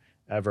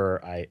forever.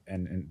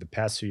 And in the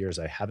past 2 years,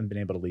 I haven't been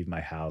able to leave my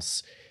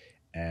house,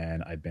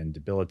 and I've been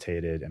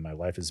debilitated, and my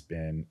life has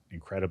been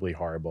incredibly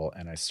horrible.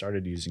 And I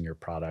started using your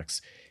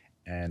products,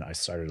 and I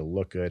started to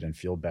look good and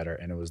feel better.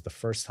 And it was the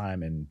first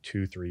time in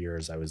 2-3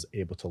 years I was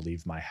able to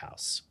leave my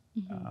house.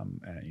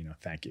 And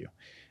thank you.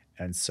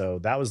 And so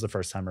that was the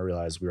first time I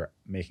realized we were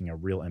making a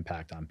real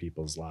impact on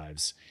people's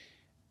lives.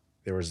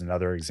 There was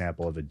another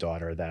example of a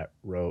daughter that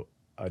wrote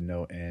a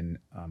note in.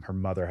 Her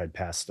mother had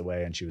passed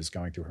away, and she was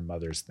going through her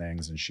mother's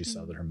things, and she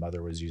saw that her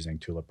mother was using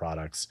Tula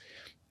products.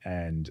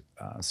 And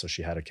so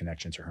she had a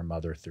connection to her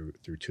mother through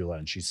Tula,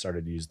 and she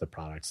started to use the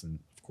products and,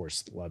 of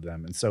course, love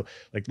them. And so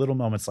little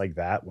moments like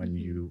that, when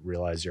you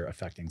realize you're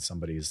affecting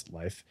somebody's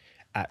life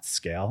at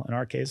scale, in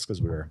our case, because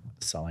we were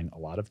selling a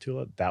lot of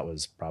Tula, that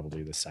was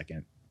probably the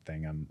second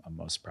thing I'm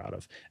most proud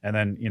of. And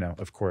then,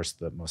 of course,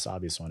 the most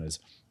obvious one is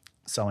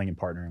selling and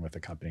partnering with a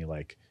company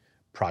like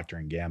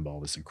Procter &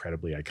 Gamble, this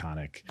incredibly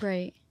iconic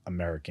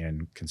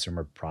American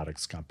consumer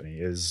products company,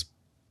 is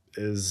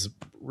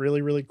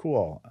really, really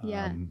cool.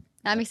 Yeah.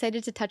 I'm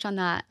excited to touch on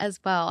that as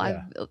well. Yeah. I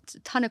have a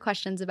ton of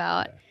questions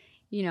about,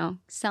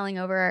 selling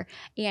over.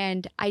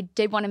 And I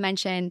did want to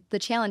mention the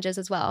challenges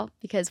as well,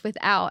 because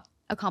without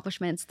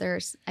accomplishments,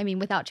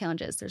 without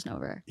challenges, there's no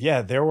over.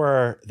 Yeah, there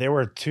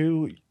were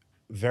two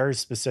very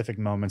specific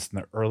moments in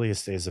the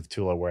earliest days of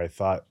Tula where I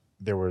thought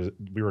we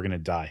were going to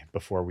die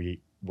before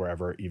we were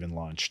ever even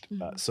launched.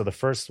 So the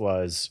first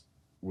was,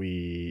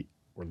 we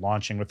were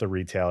launching with a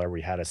retailer.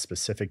 We had a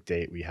specific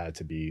date we had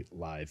to be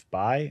live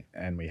by,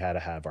 and we had to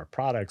have our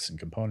products and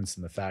components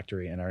in the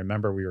factory. And I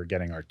remember we were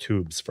getting our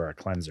tubes for our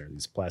cleanser,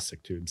 these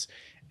plastic tubes.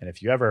 And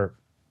if you ever,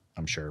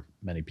 I'm sure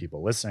many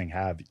people listening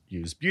have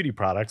used beauty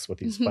products with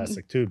these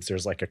plastic tubes,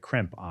 there's a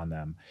crimp on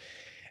them.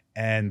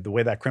 And the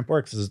way that crimp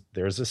works is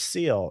there's a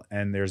seal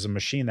and there's a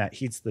machine that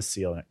heats the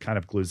seal and it kind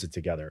of glues it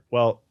together.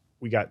 Well,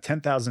 we got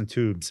 10,000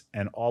 tubes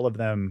and all of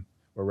them,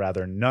 or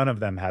rather none of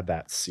them had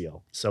that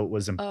seal. So it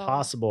was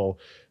impossible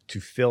to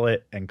fill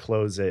it and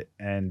close it.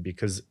 And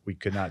because we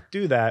could not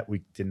do that,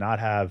 we did not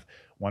have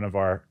one of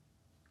our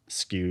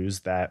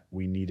SKUs that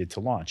we needed to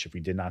launch. If we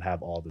did not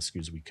have all the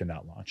SKUs, we could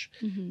not launch.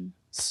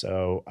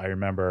 So I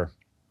remember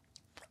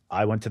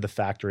I went to the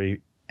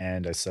factory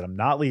and I said, I'm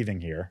not leaving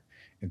here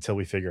until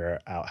we figure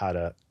out how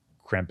to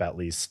crimp at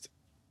least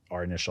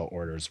our initial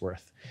order's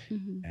worth.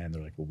 And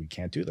they're like, well, we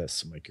can't do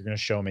this. I'm like, you're going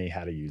to show me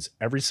how to use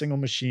every single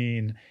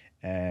machine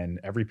and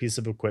every piece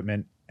of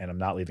equipment, and I'm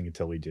not leaving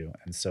until we do.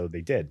 And so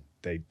they did.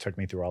 They took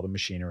me through all the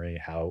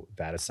machinery, how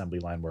that assembly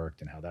line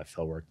worked and how that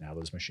fill worked and how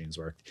those machines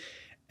worked.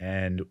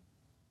 And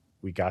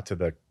we got to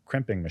the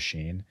crimping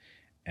machine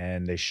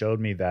and they showed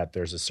me that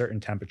there's a certain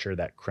temperature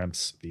that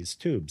crimps these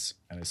tubes.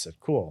 And I said,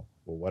 cool.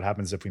 Well, what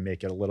happens if we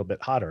make it a little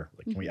bit hotter?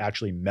 Like, can we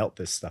actually melt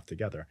this stuff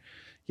together?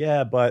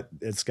 Yeah, but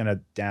it's going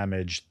to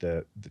damage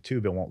the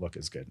tube. It won't look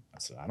as good. I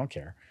said, I don't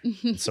care.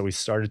 So we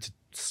started to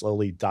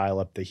slowly dial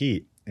up the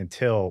heat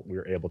until we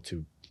were able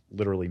to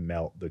literally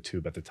melt the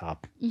tube at the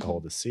top to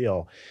hold the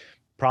seal.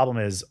 Problem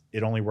is,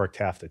 it only worked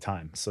half the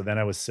time. So then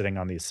I was sitting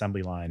on the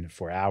assembly line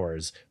for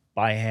hours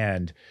by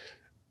hand,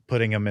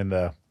 putting them in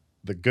the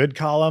good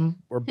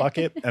column or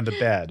bucket and the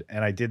bad.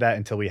 And I did that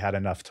until we had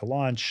enough to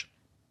launch.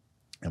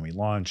 And we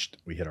launched.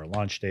 We hit our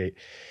launch date,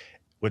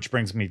 which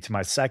brings me to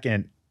my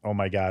second, oh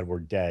my God, we're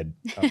dead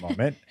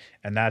moment.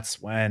 And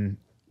that's when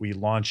we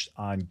launched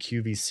on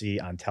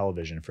QVC on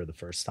television for the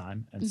first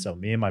time. And so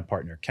me and my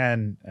partner,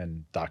 Ken,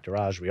 and Dr.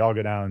 Raj, we all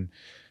go down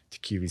to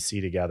QVC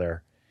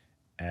together.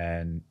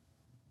 And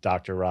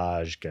Dr.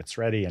 Raj gets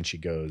ready and she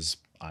goes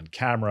on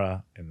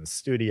camera in the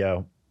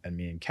studio. And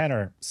me and Ken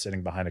are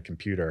sitting behind a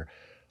computer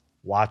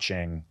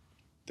watching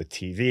the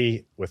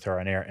TV with her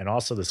on air, and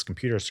also this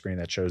computer screen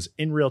that shows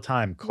in real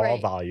time call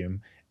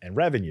volume and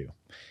revenue.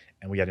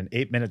 And we had an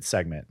 8-minute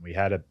segment. We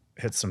had to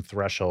hit some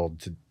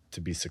threshold to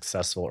be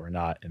successful or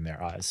not in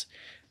their eyes.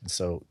 And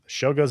so the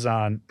show goes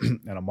on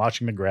and I'm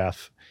watching the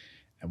graph,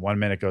 and 1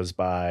 minute goes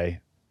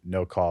by,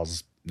 no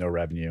calls, no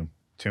revenue.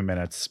 2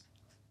 minutes,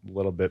 a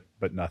little bit,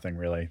 but nothing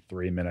really.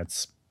 3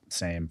 minutes,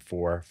 same.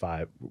 4,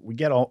 5. We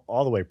get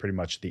all the way pretty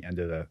much to the end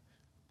of the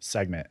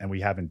segment and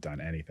we haven't done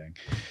anything.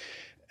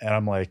 And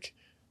I'm like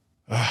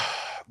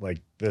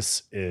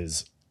this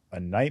is a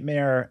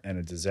nightmare and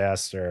a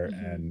disaster.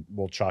 And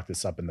we'll chalk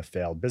this up in the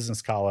failed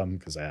business column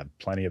because I have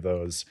plenty of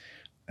those.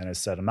 And I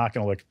said, I'm not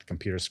going to look at the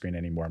computer screen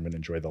anymore. I'm going to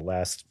enjoy the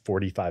last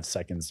 45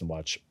 seconds and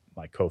watch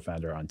my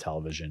co-founder on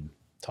television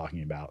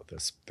talking about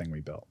this thing we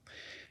built.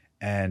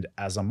 And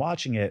as I'm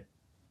watching it,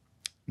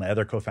 my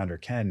other co-founder,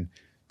 Ken,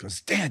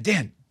 goes,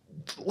 Dan,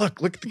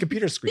 look at the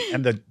computer screen.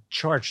 And the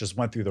charts just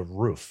went through the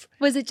roof.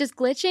 Was it just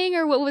glitching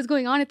or what was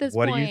going on at this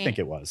point? What do you think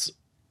it was?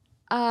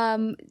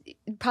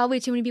 Probably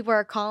too many people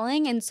are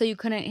calling, and so you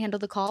couldn't handle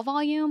the call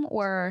volume,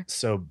 or?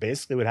 So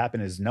basically what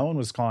happened is no one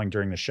was calling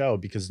during the show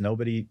because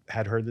nobody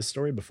had heard this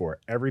story before.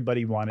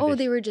 Everybody wanted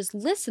they were just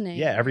listening.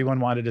 Yeah,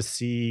 everyone wanted to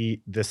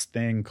see this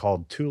thing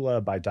called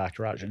Tula by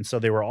Dr. Raj. And so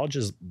they were all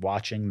just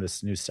watching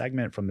this new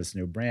segment from this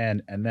new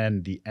brand. And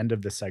then the end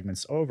of the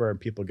segment's over and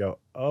people go,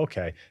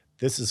 okay,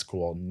 this is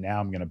cool. Now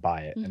I'm going to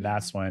buy it. And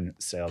that's when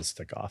sales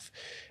took off.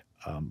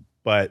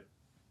 But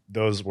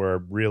those were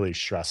really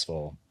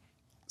stressful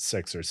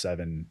 6 or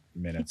 7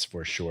 minutes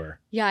for sure.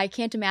 Yeah, I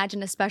can't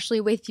imagine, especially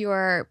with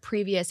your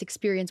previous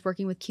experience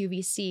working with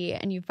QVC,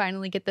 and you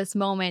finally get this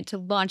moment to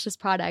launch this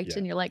product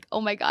and you're like, oh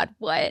my God,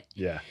 what?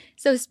 Yeah.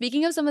 So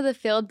speaking of some of the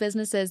failed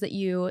businesses that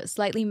you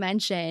slightly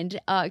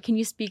mentioned, can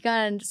you speak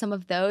on some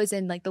of those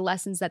and like the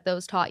lessons that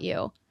those taught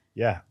you?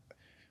 Yeah.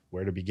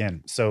 Where to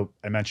begin? So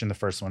I mentioned the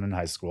first one in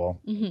high school,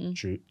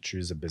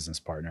 choose a business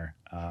partner.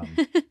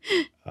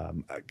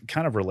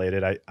 Kind of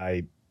related.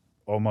 I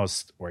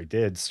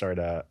did start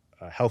a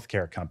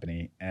healthcare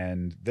company,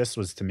 and this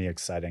was to me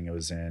exciting. It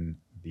was in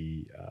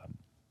the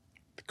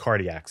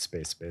cardiac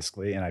space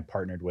basically, and I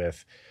partnered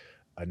with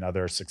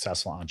another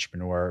successful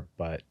entrepreneur,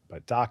 but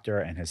doctor,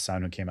 and his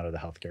son who came out of the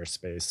healthcare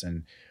space,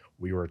 and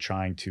we were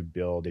trying to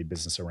build a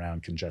business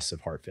around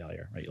congestive heart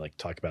failure. Right, like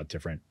talk about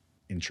different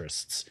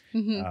interests.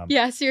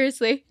 Yeah,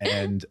 seriously.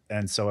 and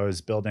so I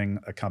was building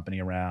a company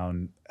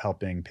around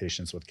helping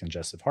patients with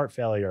congestive heart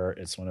failure.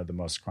 It's one of the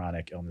most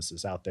chronic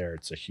illnesses out there.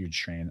 It's a huge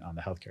strain on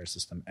the healthcare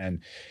system.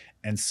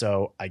 And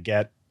so I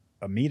get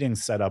a meeting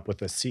set up with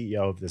the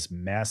CEO of this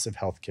massive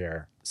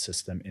healthcare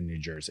system in New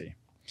Jersey.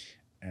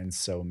 And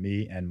so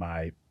me and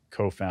my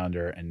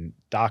co-founder and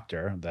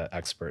doctor, the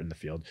expert in the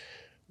field,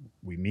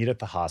 we meet at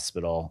the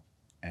hospital,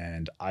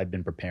 and I've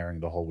been preparing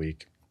the whole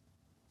week.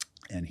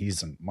 And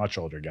he's a much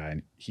older guy,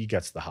 and he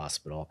gets to the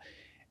hospital,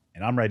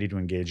 and I'm ready to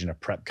engage in a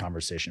prep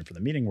conversation for the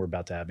meeting we're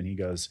about to have. And he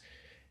goes,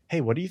 hey,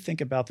 what do you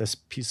think about this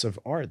piece of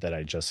art that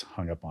I just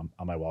hung up on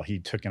my wall?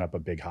 He'd taken up a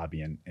big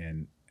hobby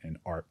in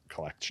art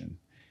collection.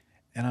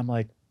 And I'm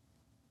like,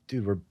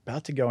 dude, we're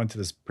about to go into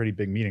this pretty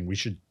big meeting. We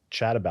should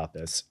chat about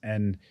this.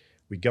 And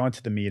we go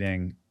into the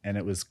meeting, and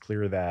it was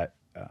clear that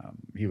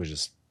He was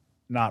just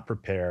not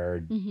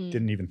prepared,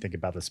 didn't even think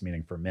about this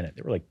meeting for a minute.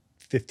 There were like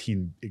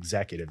 15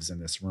 executives in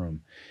this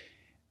room.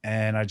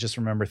 And I just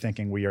remember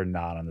thinking, we are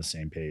not on the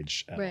same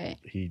page at all.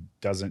 He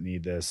doesn't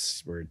need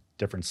this. We're at a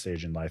different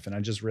stage in life. And I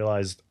just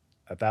realized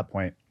at that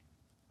point,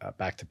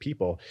 back to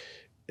people,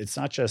 it's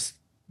not just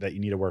that you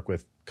need to work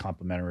with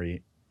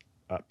complementary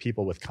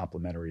people with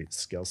complementary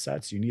skill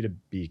sets. You need to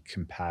be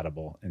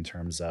compatible in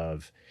terms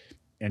of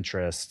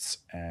interests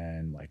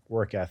and like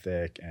work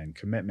ethic and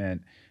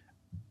commitment,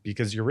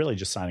 because you're really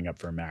just signing up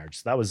for a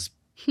marriage. So that was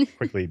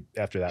quickly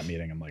after that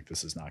meeting, I'm like,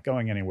 this is not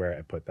going anywhere.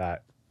 I put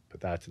that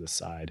to the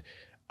side.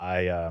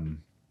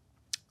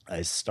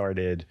 I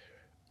started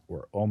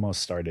or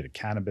almost started a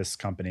cannabis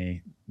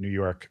company. New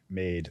York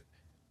made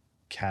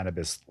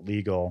cannabis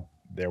legal.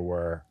 They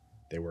were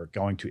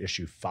going to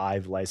issue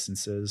 5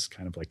 licenses,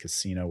 kind of like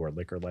casino or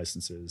liquor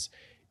licenses.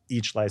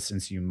 Each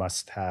license, you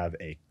must have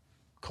a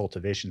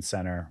cultivation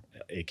center,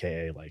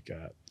 aka like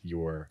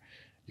your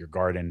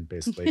garden,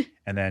 basically,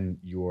 and then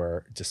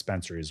your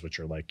dispensaries, which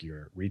are like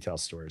your retail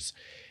stores.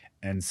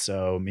 And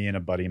so me and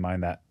a buddy of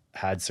mine that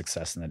had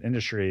success in that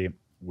industry,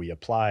 we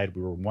applied.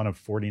 We were one of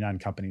 49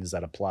 companies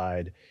that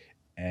applied,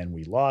 and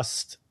we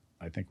lost.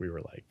 I think we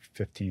were like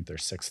 15th or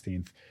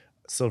 16th.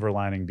 Silver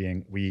lining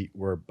being we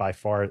were by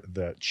far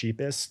the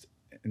cheapest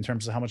in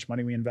terms of how much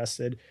money we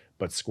invested,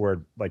 but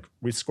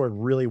we scored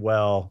really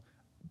well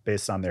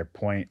based on their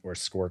point or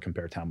score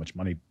compared to how much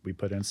money we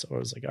put in. So I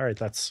was like, all right,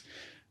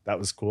 that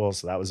was cool.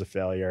 So that was a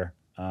failure.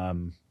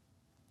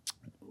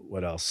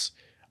 What else?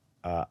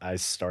 I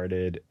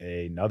started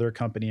another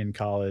company in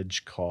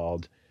college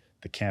called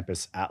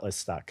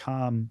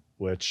thecampusatlas.com,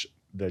 which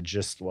the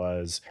gist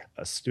was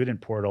a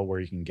student portal where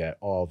you can get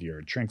all of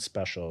your drink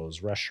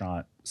specials,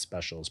 restaurant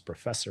specials,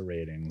 professor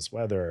ratings,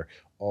 weather,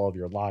 all of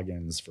your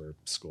logins for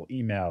school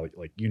email,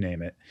 like you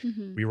name it.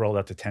 We rolled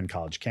out to 10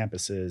 college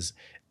campuses.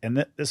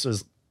 And this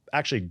was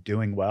actually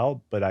doing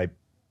well, but I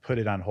put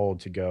it on hold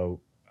to go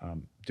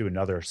do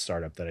another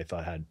startup that I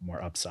thought had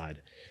more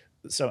upside.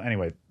 So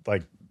anyway,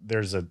 like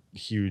there's a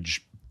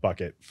huge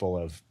bucket full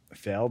of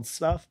failed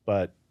stuff,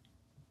 but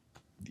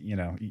you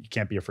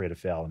can't be afraid to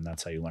fail, and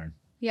that's how you learn.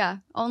 Yeah,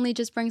 only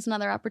just brings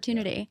another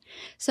opportunity. Yeah.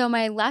 So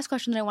my last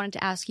question that I wanted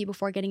to ask you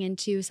before getting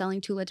into selling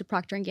Tula to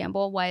Procter &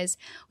 Gamble was,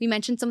 we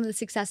mentioned some of the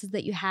successes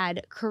that you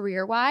had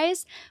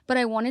career-wise, but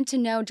I wanted to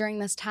know during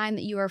this time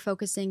that you are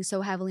focusing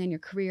so heavily on your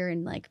career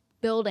and like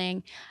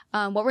building,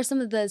 what were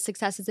some of the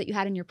successes that you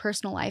had in your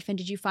personal life? And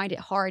did you find it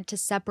hard to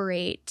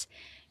separate,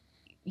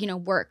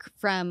 work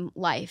from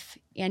life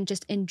and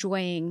just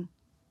enjoying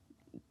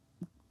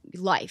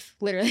life,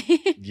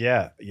 literally?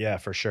 Yeah,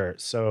 for sure.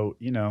 So,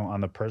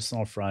 on the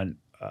personal front,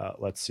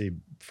 let's see,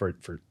 for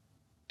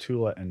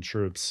Tula and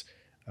Troops,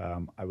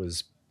 I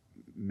was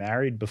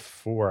married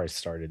before I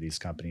started these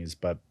companies,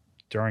 but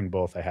during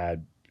both I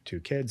had 2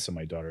 kids. So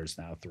my daughter is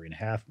now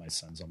 3.5. My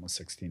son's almost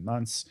 16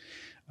 months.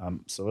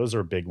 So those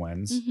are big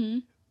wins.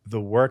 The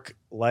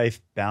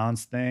work-life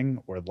balance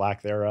thing or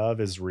lack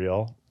thereof is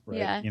real,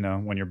 right? Yeah.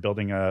 When you're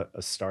building a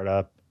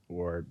startup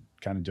or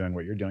kind of doing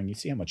what you're doing, you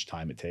see how much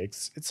time it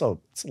takes. It's a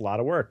lot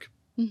of work,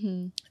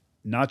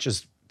 not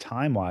just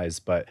time-wise,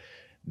 but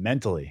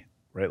mentally,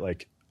 right?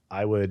 Like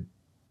I would,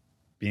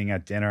 being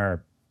at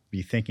dinner,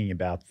 be thinking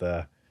about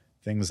the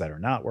things that are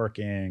not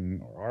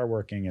working or are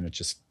working, and it's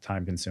just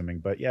time consuming.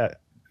 But yeah,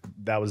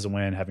 that was a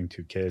win. Having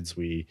 2 kids,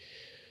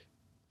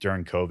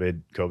 during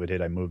COVID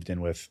hit, I moved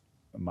in with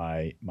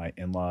my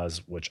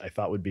in-laws, which I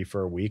thought would be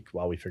for a week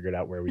while we figured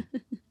out where we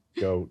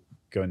go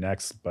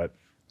next. But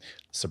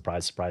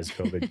surprise,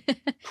 COVID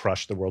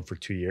crushed the world for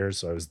 2 years.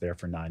 So I was there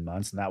for 9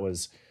 months, and that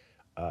was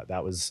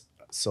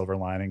silver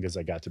lining because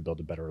I got to build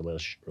a better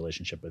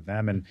relationship with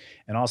them. And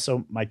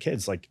also my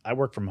kids, like I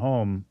work from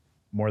home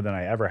more than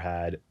I ever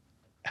had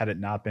it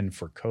not been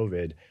for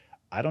COVID.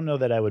 I don't know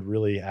that I would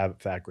really have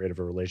that great of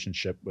a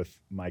relationship with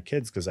my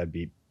kids because I'd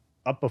be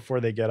up before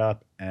they get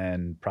up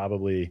and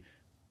probably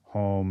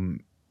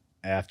home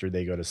after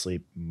they go to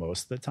sleep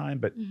most of the time.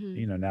 But,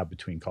 now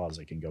between calls,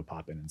 I can go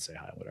pop in and say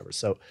hi, whatever.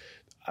 So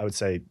I would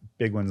say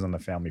big wins on the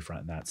family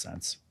front in that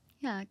sense.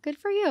 Yeah, good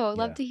for you.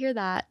 Love to hear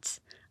that.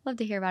 Love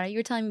to hear about it. You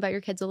were telling me about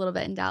your kids a little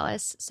bit in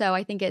Dallas. So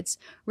I think it's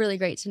really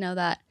great to know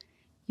that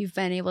you've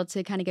been able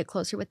to kind of get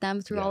closer with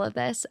them through all of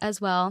this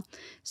as well.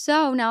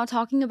 So now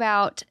talking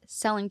about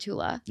selling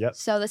Tula. Yep.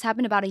 So this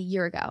happened about a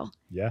year ago.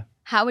 Yeah.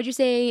 How would you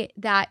say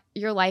that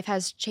your life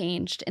has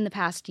changed in the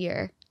past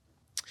year?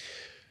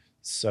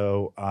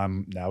 So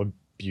I'm now a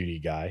beauty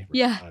guy.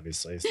 Yeah.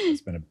 Obviously. So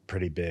it's been a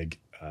pretty big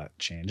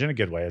change in a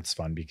good way. It's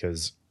fun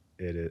because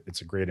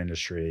it's a great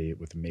industry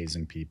with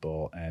amazing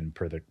people. And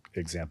per the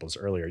examples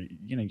earlier,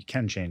 you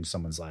can change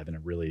someone's life in a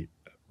really,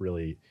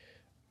 really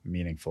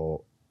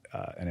meaningful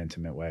and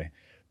intimate way.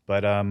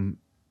 But,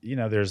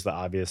 there's the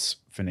obvious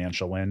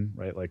financial win,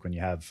 right? Like when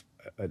you have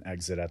an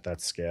exit at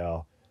that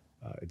scale,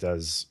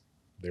 there's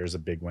a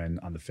big win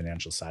on the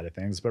financial side of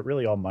things, but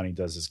really all money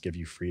does is give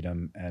you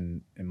freedom.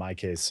 And in my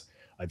case,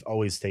 I've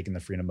always taken the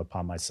freedom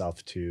upon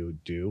myself to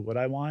do what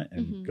I want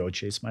and go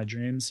chase my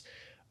dreams.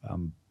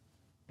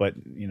 but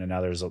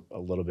now there's a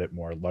little bit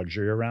more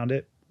luxury around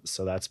it.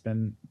 So that's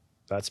been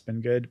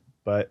good.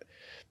 But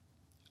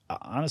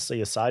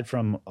honestly, aside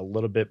from a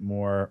little bit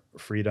more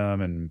freedom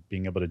and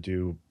being able to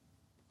do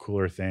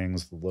cooler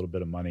things, a little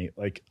bit of money,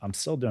 like I'm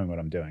still doing what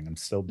I'm doing. I'm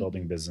still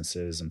building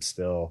businesses. I'm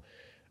still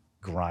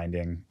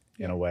grinding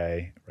in a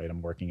way, right?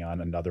 I'm working on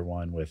another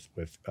one with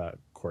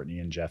Courtney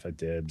and Jeff at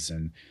Dibs,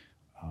 and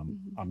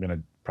I'm going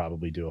to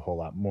probably do a whole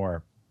lot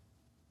more.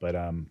 But,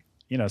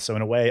 so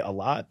in a way, a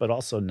lot, but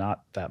also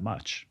not that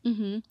much.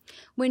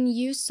 When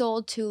you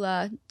sold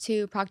Tula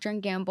to Procter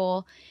 &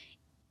 Gamble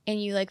and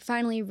you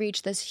finally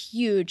reached this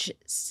huge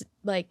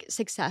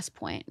success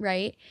point,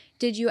 right?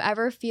 Did you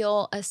ever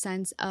feel a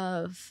sense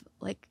of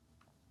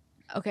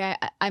okay,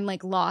 I'm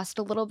lost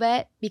a little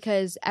bit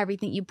because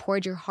everything you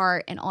poured your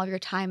heart and all of your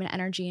time and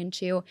energy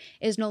into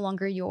is no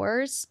longer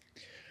yours?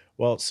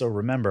 Well, so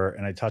remember,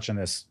 and I touched on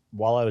this,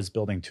 while I was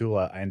building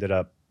Tula, I ended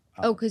up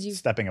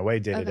stepping away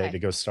day to day to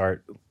go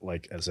start,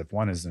 as if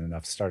one isn't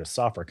enough, start a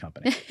software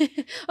company.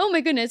 Oh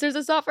my goodness, there's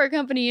a software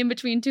company in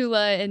between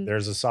Tula and...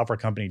 There's a software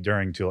company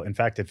during Tula. In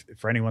fact,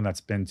 for anyone that's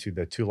been to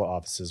the Tula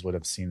offices would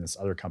have seen this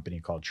other company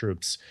called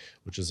Troops,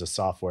 which is a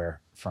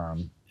software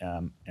firm.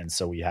 And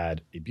so we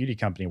had a beauty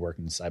company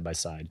working side by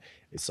side,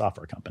 a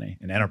software company,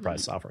 an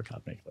enterprise software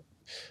company. But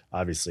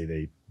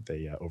obviously,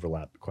 they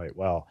overlap quite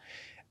well.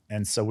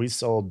 And so we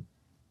sold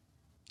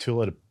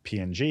Tula to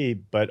P&G,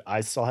 but I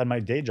still had my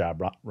day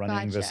job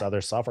running this other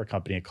software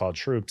company called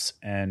Troops.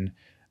 And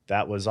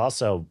that was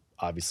also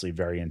obviously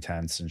very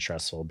intense and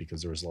stressful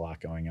because there was a lot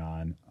going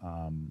on.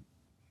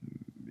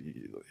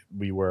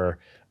 We were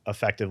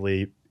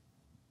effectively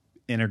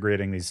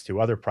integrating these two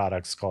other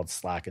products called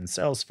Slack and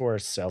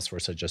Salesforce.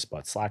 Salesforce had just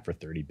bought Slack for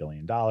 $30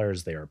 billion.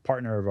 They are a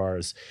partner of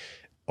ours.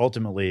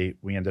 Ultimately,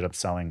 we ended up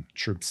selling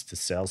Troops to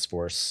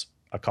Salesforce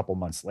a couple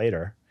months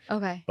later.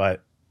 Okay.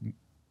 But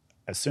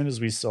as soon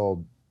as we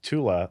sold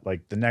Tula,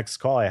 the next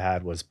call I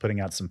had was putting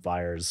out some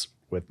fires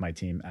with my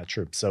team at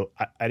Troops. So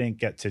I didn't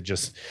get to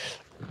just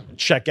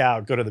check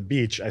out, go to the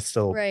beach. I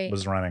still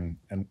was running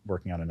and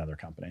working on another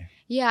company.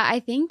 Yeah, I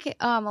think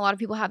a lot of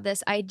people have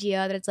this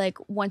idea that it's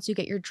once you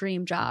get your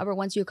dream job or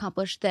once you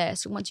accomplish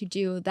this, or once you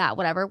do that,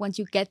 whatever, once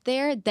you get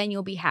there, then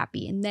you'll be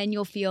happy. And then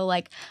you'll feel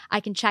like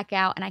I can check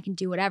out and I can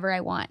do whatever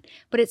I want.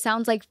 But it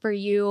sounds like for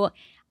you,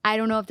 I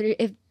don't know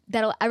if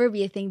that'll ever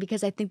be a thing,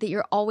 because I think that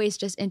you're always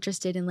just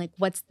interested in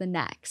what's the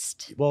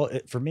next. Well,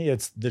 for me,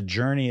 it's the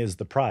journey is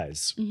the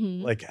prize.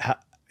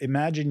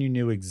 Imagine you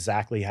knew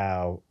exactly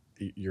how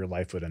your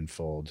life would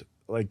unfold.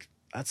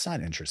 That's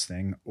not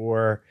interesting.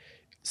 Or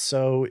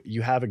so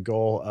you have a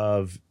goal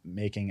of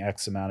making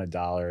X amount of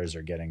dollars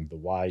or getting the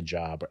Y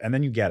job, and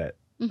then you get it.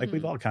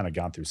 We've all kind of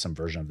gone through some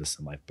version of this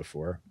in life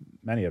before.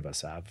 Many of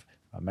us have,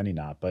 many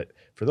not. But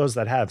for those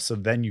that have, so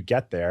then you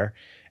get there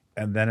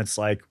and then it's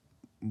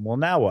well,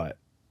 now what?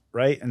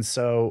 Right. And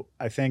so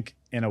I think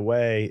in a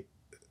way,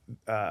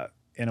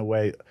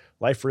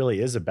 life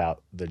really is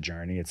about the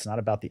journey. It's not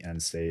about the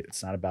end state.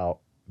 It's not about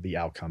the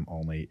outcome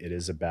only. It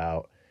is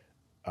about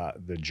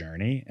the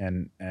journey.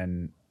 And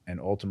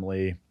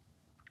ultimately,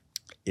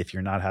 if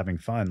you're not having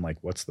fun,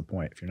 what's the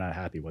point? If you're not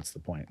happy, what's the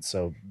point?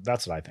 So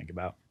that's what I think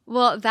about.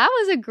 Well, that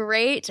was a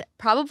great,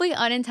 probably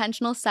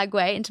unintentional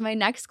segue into my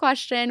next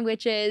question,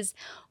 which is,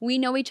 we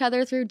know each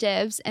other through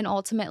Dibs and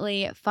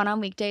ultimately Fun on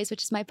Weekdays,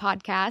 which is my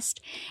podcast.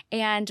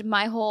 And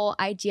my whole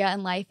idea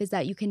in life is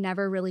that you can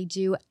never really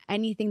do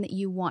anything that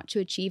you want to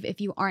achieve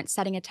if you aren't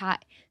setting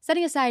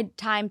aside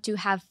time to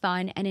have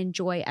fun and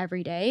enjoy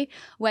every day,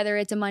 whether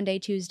it's a Monday,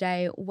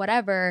 Tuesday,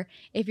 whatever.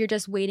 If you're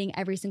just waiting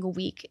every single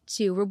week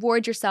to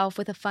reward yourself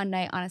with a fun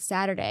night on a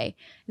Saturday,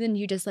 then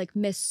you just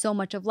miss so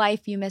much of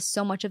life. You miss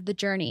so much of the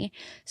journey.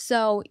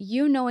 So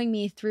you knowing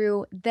me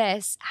through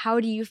this, how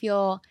do you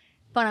feel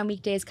Fun on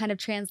Weekdays kind of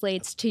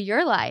translates to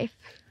your life?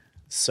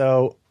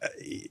 So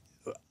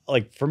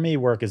for me,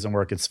 work isn't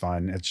work. It's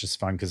fun. It's just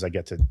fun because I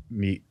get to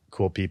meet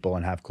cool people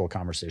and have cool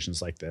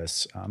conversations like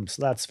this.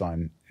 So that's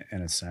fun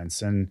in a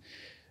sense. And,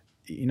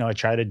 I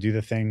try to do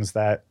the things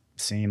that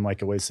seem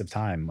like a waste of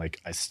time.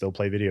 I still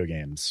play video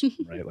games,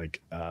 right?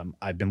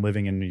 I've been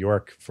living in New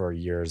York for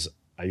years.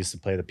 I used to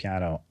play the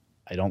piano.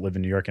 I don't live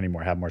in New York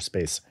anymore, have more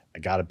space. I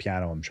got a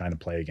piano. I'm trying to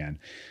play again.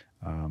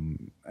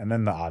 And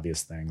then the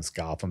obvious things,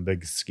 golf. I'm a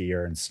big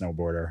skier and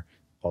snowboarder,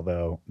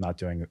 although not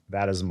doing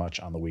that as much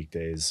on the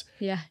weekdays.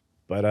 Yeah.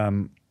 But I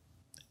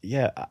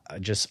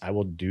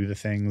will do the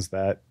things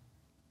that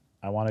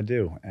I want to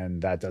do.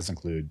 And that does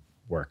include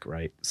work,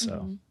 right?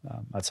 So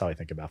that's how I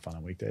think about Fun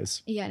on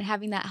Weekdays. Yeah, and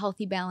having that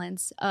healthy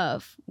balance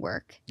of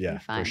work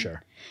and fun. For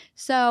sure.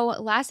 So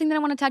last thing that I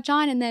want to touch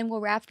on, and then we'll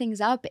wrap things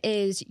up,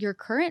 is your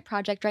current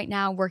project right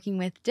now working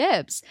with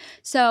Dibs.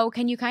 So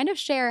can you kind of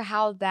share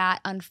how that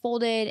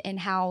unfolded and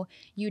how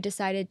you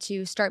decided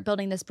to start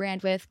building this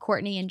brand with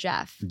Courtney and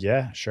Jeff?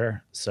 Yeah,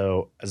 sure.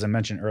 So as I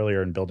mentioned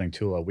earlier in building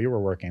Tula, we were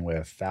working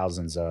with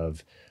thousands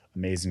of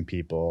amazing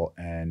people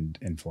and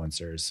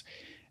influencers.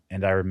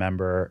 And I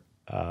remember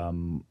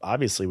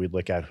obviously we'd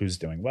look at who's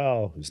doing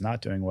well, who's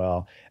not doing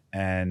well.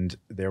 And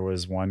there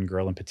was one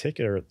girl in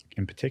particular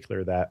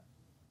that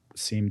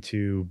seemed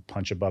to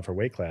punch above her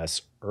weight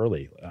class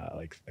early.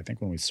 Like I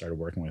think when we started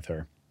working with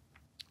her,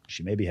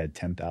 she maybe had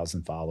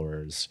 10,000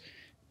 followers,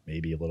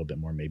 maybe a little bit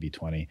more, maybe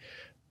 20.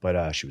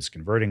 But she was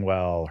converting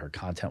well. Her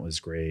content was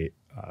great.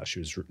 She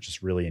was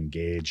just really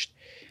engaged.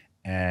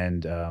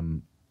 And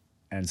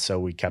so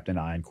we kept an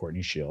eye on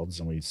Courtney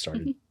Shields and we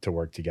started to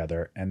work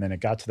together. And then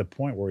it got to the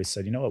point where we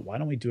said, you know what, why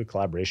don't we do a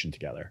collaboration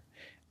together?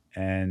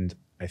 And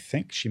I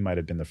think she might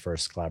have been the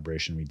first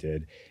collaboration we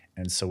did.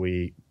 And so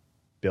we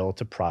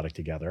built a product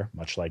together,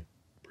 much like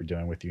we're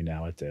doing with you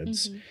now at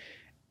Dibs.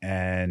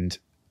 And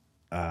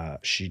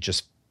she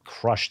just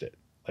crushed it.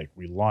 Like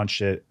we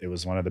launched it. It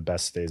was one of the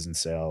best days in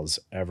sales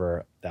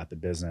ever at the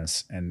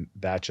business. And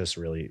that just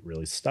really,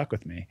 really stuck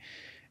with me.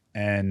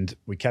 And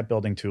we kept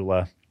building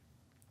Tula.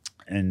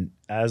 And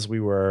as we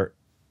were,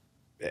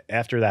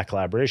 after that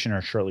collaboration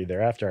or shortly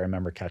thereafter, I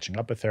remember catching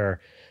up with her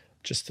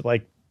just to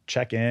like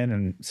check in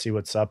and see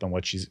what's up and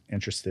what she's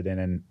interested in.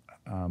 And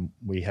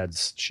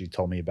she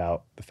told me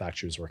about the fact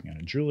she was working on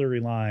a jewelry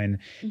line.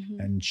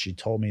 And she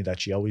told me that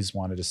she always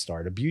wanted to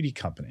start a beauty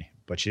company,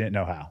 but she didn't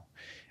know how.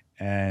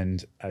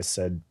 And I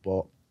said,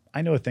 well,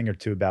 I know a thing or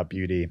two about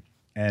beauty.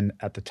 And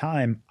at the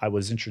time I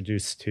was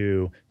introduced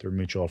to their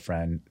mutual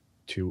friend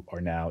to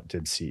our now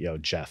Dibs CEO,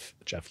 Jeff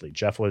Lee.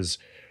 Jeff was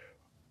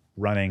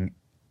running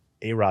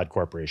A-Rod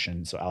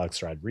Corporation. So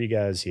Alex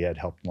Rodriguez, he had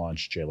helped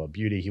launch JLo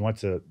Beauty. He went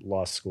to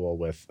law school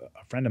with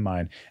a friend of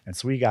mine. And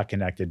so we got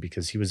connected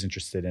because he was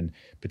interested in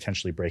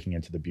potentially breaking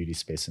into the beauty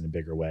space in a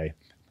bigger way,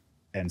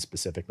 and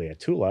specifically at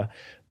Tula.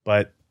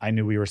 But I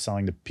knew we were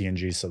selling to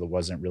P&G, so there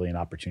wasn't really an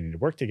opportunity to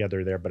work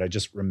together there. But I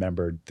just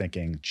remembered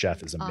thinking,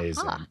 Jeff is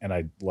amazing. And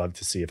I'd love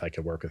to see if I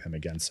could work with him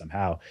again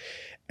somehow.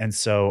 And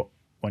so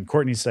when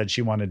Courtney said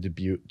she wanted to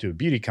do a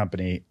beauty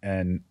company,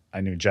 and I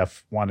knew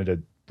Jeff wanted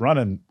to run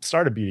and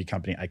start a beauty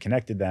company, I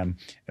connected them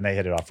and they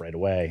hit it off right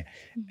away.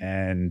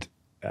 And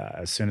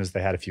as soon as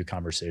they had a few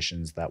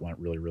conversations that went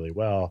really, really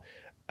well,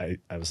 I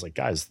was like,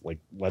 guys, like,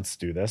 let's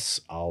do this.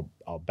 I'll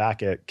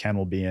back it. Ken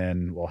will be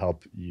in. We'll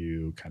help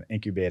you kind of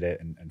incubate it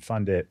and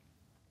fund it.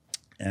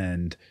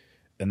 And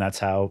that's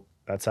how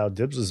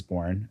Dibs was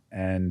born.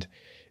 And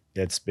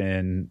it's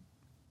been,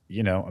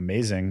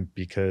 amazing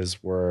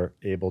because we're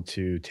able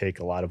to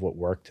take a lot of what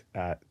worked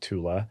at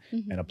Tula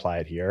and apply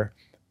it here.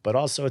 But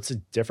also it's a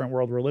different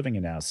world we're living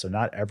in now. So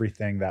not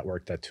everything that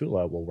worked at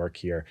Tula will work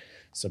here.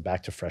 So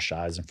back to fresh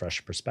eyes and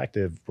fresh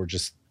perspective, we're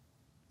just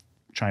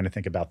trying to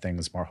think about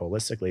things more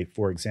holistically.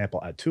 For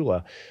example, at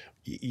Tula,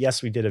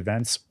 yes, we did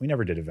events. We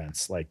never did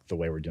events like the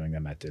way we're doing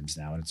them at Dibs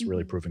now. And it's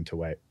really proving to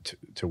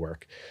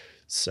work.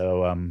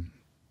 So,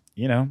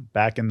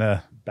 back in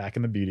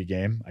the beauty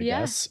game, I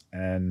guess.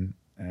 And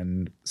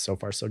so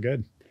far so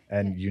good.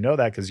 And you know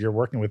that because you're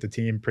working with the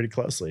team pretty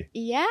closely.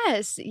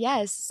 Yes.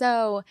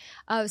 So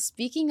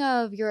speaking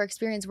of your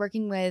experience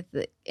working with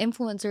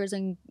influencers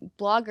and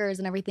bloggers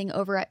and everything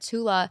over at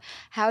Tula,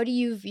 how do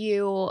you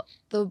view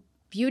the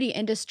beauty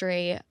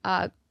industry,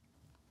 kind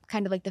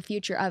of like the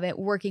future of it,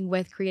 working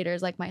with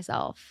creators like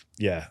myself?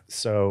 Yeah.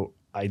 So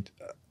I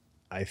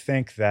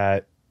think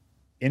that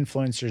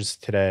influencers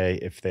today,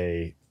 if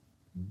they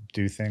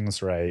do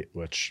things right,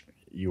 which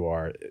you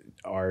are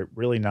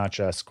really not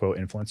just quote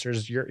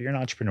influencers, you're an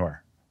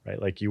entrepreneur,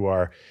 right? Like you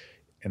are,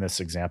 in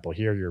this example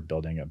here, you're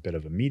building a bit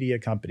of a media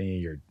company,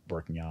 you're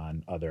working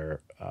on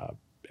other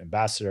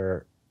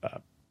ambassador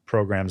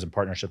programs and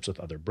partnerships with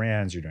other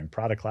brands, you're doing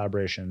product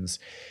collaborations.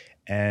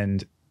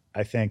 And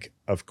I think,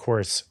 of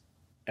course,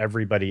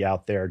 everybody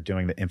out there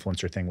doing the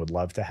influencer thing would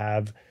love to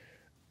have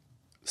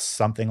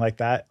something like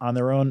that on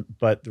their own.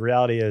 But the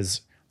reality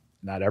is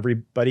not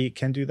everybody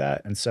can do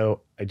that. And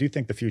so I do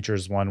think the future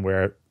is one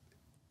where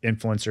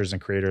influencers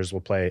and creators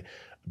will play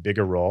a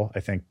bigger role.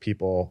 I think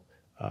people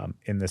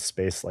in this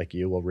space like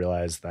you will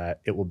realize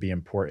that it will be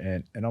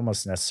important and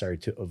almost necessary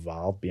to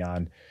evolve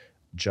beyond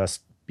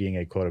just being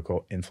a quote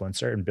unquote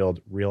influencer and build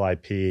real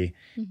IP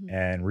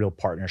and real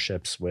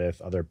partnerships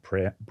with other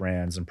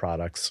brands and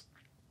products.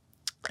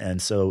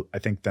 And so I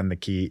think then the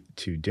key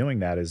to doing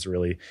that is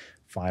really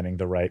finding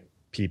the right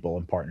people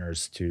and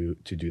partners to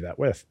do that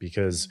with,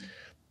 because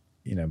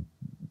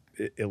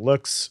it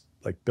looks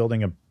like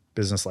building a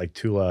business like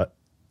Tula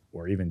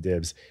or even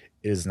Dibs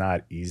is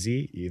not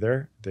easy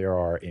either. There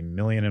are a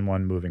million and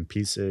one moving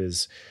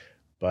pieces,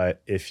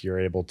 but if you're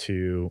able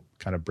to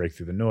kind of break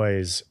through the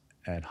noise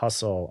and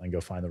hustle and go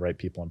find the right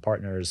people and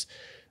partners,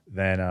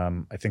 then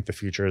I think the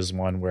future is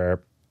one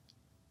where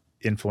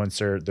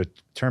the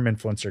term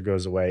influencer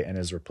goes away and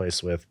is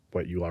replaced with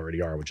what you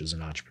already are, which is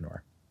an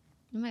entrepreneur.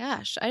 Oh my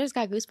gosh, I just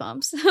got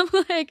goosebumps.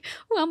 I'm like,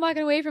 I'm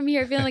walking away from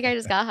here feeling like I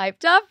just got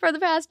hyped up for the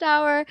past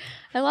hour.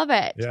 I love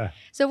it. Yeah.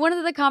 So one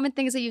of the common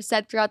things that you've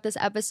said throughout this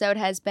episode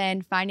has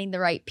been finding the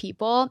right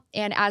people.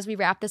 And as we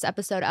wrap this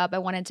episode up, I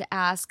wanted to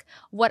ask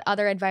what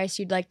other advice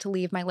you'd like to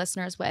leave my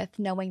listeners with,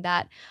 knowing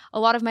that a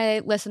lot of my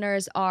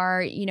listeners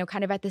are,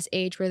 kind of at this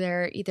age where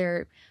they're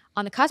either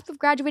on the cusp of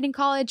graduating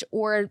college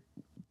or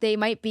they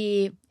might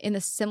be in the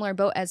similar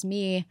boat as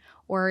me,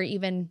 or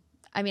even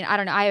I mean, I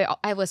don't know.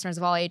 I have listeners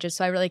of all ages,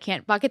 so I really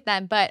can't bucket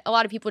them. But a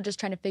lot of people just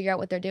trying to figure out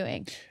what they're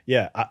doing.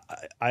 Yeah,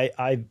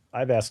 I've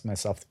asked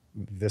myself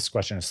this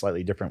question a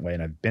slightly different way,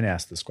 and I've been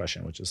asked this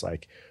question, which is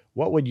like,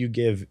 what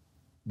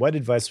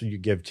advice would you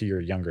give to your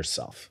younger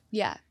self?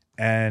 Yeah.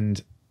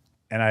 And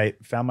I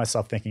found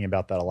myself thinking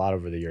about that a lot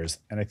over the years.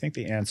 And I think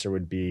the answer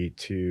would be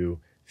to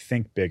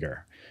think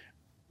bigger,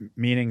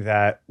 meaning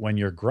that when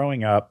you're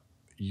growing up,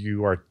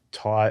 you are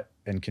taught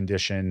and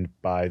conditioned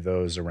by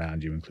those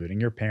around you,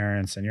 including your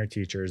parents and your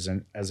teachers.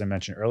 And as I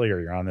mentioned earlier,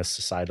 you're on this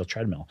societal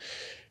treadmill.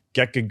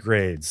 Get good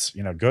grades,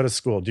 go to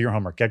school, do your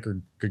homework, get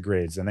good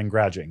grades, and then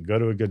graduate and go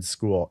to a good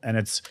school. And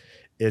it's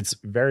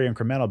very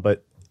incremental,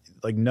 but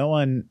like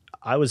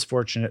I was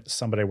fortunate,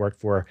 somebody I worked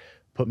for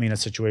put me in a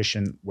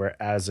situation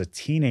where as a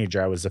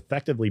teenager, I was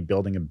effectively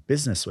building a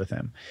business with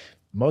him.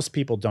 Most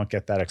people don't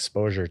get that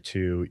exposure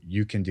to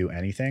you can do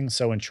anything.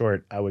 So in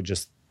short, I would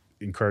just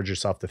encourage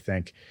yourself to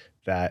think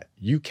that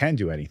you can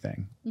do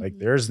anything. Mm-hmm. Like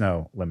there's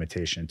no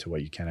limitation to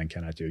what you can and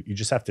cannot do. You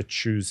just have to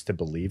choose to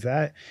believe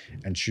that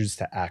and choose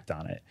to act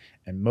on it.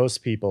 And most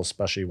people,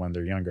 especially when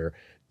they're younger,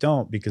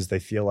 don't, because they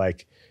feel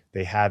like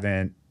they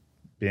haven't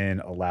been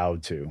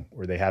allowed to,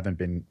 or they haven't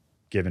been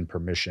given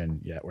permission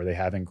yet, or they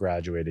haven't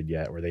graduated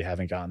yet, or they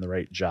haven't gotten the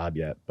right job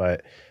yet.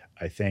 But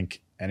I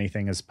think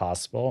anything is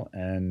possible,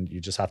 and you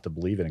just have to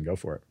believe it and go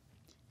for it.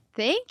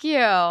 Thank you.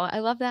 I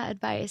love that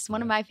advice.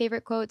 One of my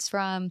favorite quotes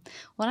from,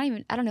 I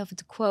don't know if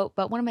it's a quote,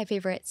 but one of my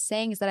favorite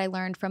sayings that I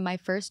learned from my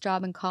first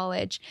job in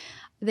college,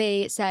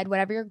 they said,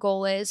 whatever your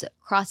goal is,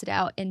 cross it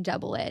out and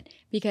double it,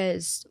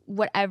 because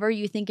whatever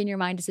you think in your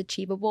mind is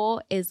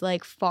achievable is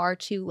like far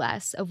too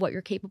less of what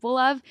you're capable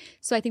of.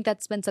 So I think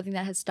that's been something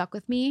that has stuck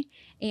with me.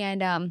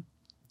 And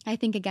I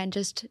think, again,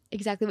 just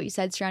exactly what you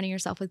said, surrounding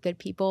yourself with good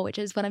people, which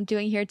is what I'm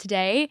doing here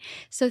today.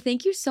 So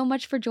thank you so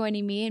much for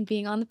joining me and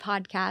being on the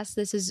podcast.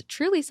 This is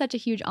truly such a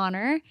huge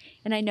honor.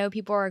 And I know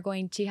people are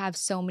going to have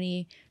so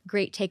many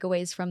great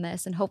takeaways from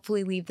this and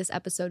hopefully leave this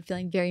episode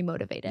feeling very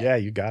motivated. Yeah,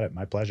 you got it.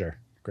 My pleasure.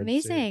 Great.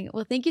 Amazing.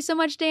 Well, thank you so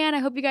much, Dan. I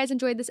hope you guys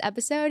enjoyed this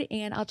episode,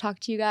 and I'll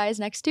talk to you guys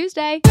next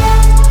Tuesday.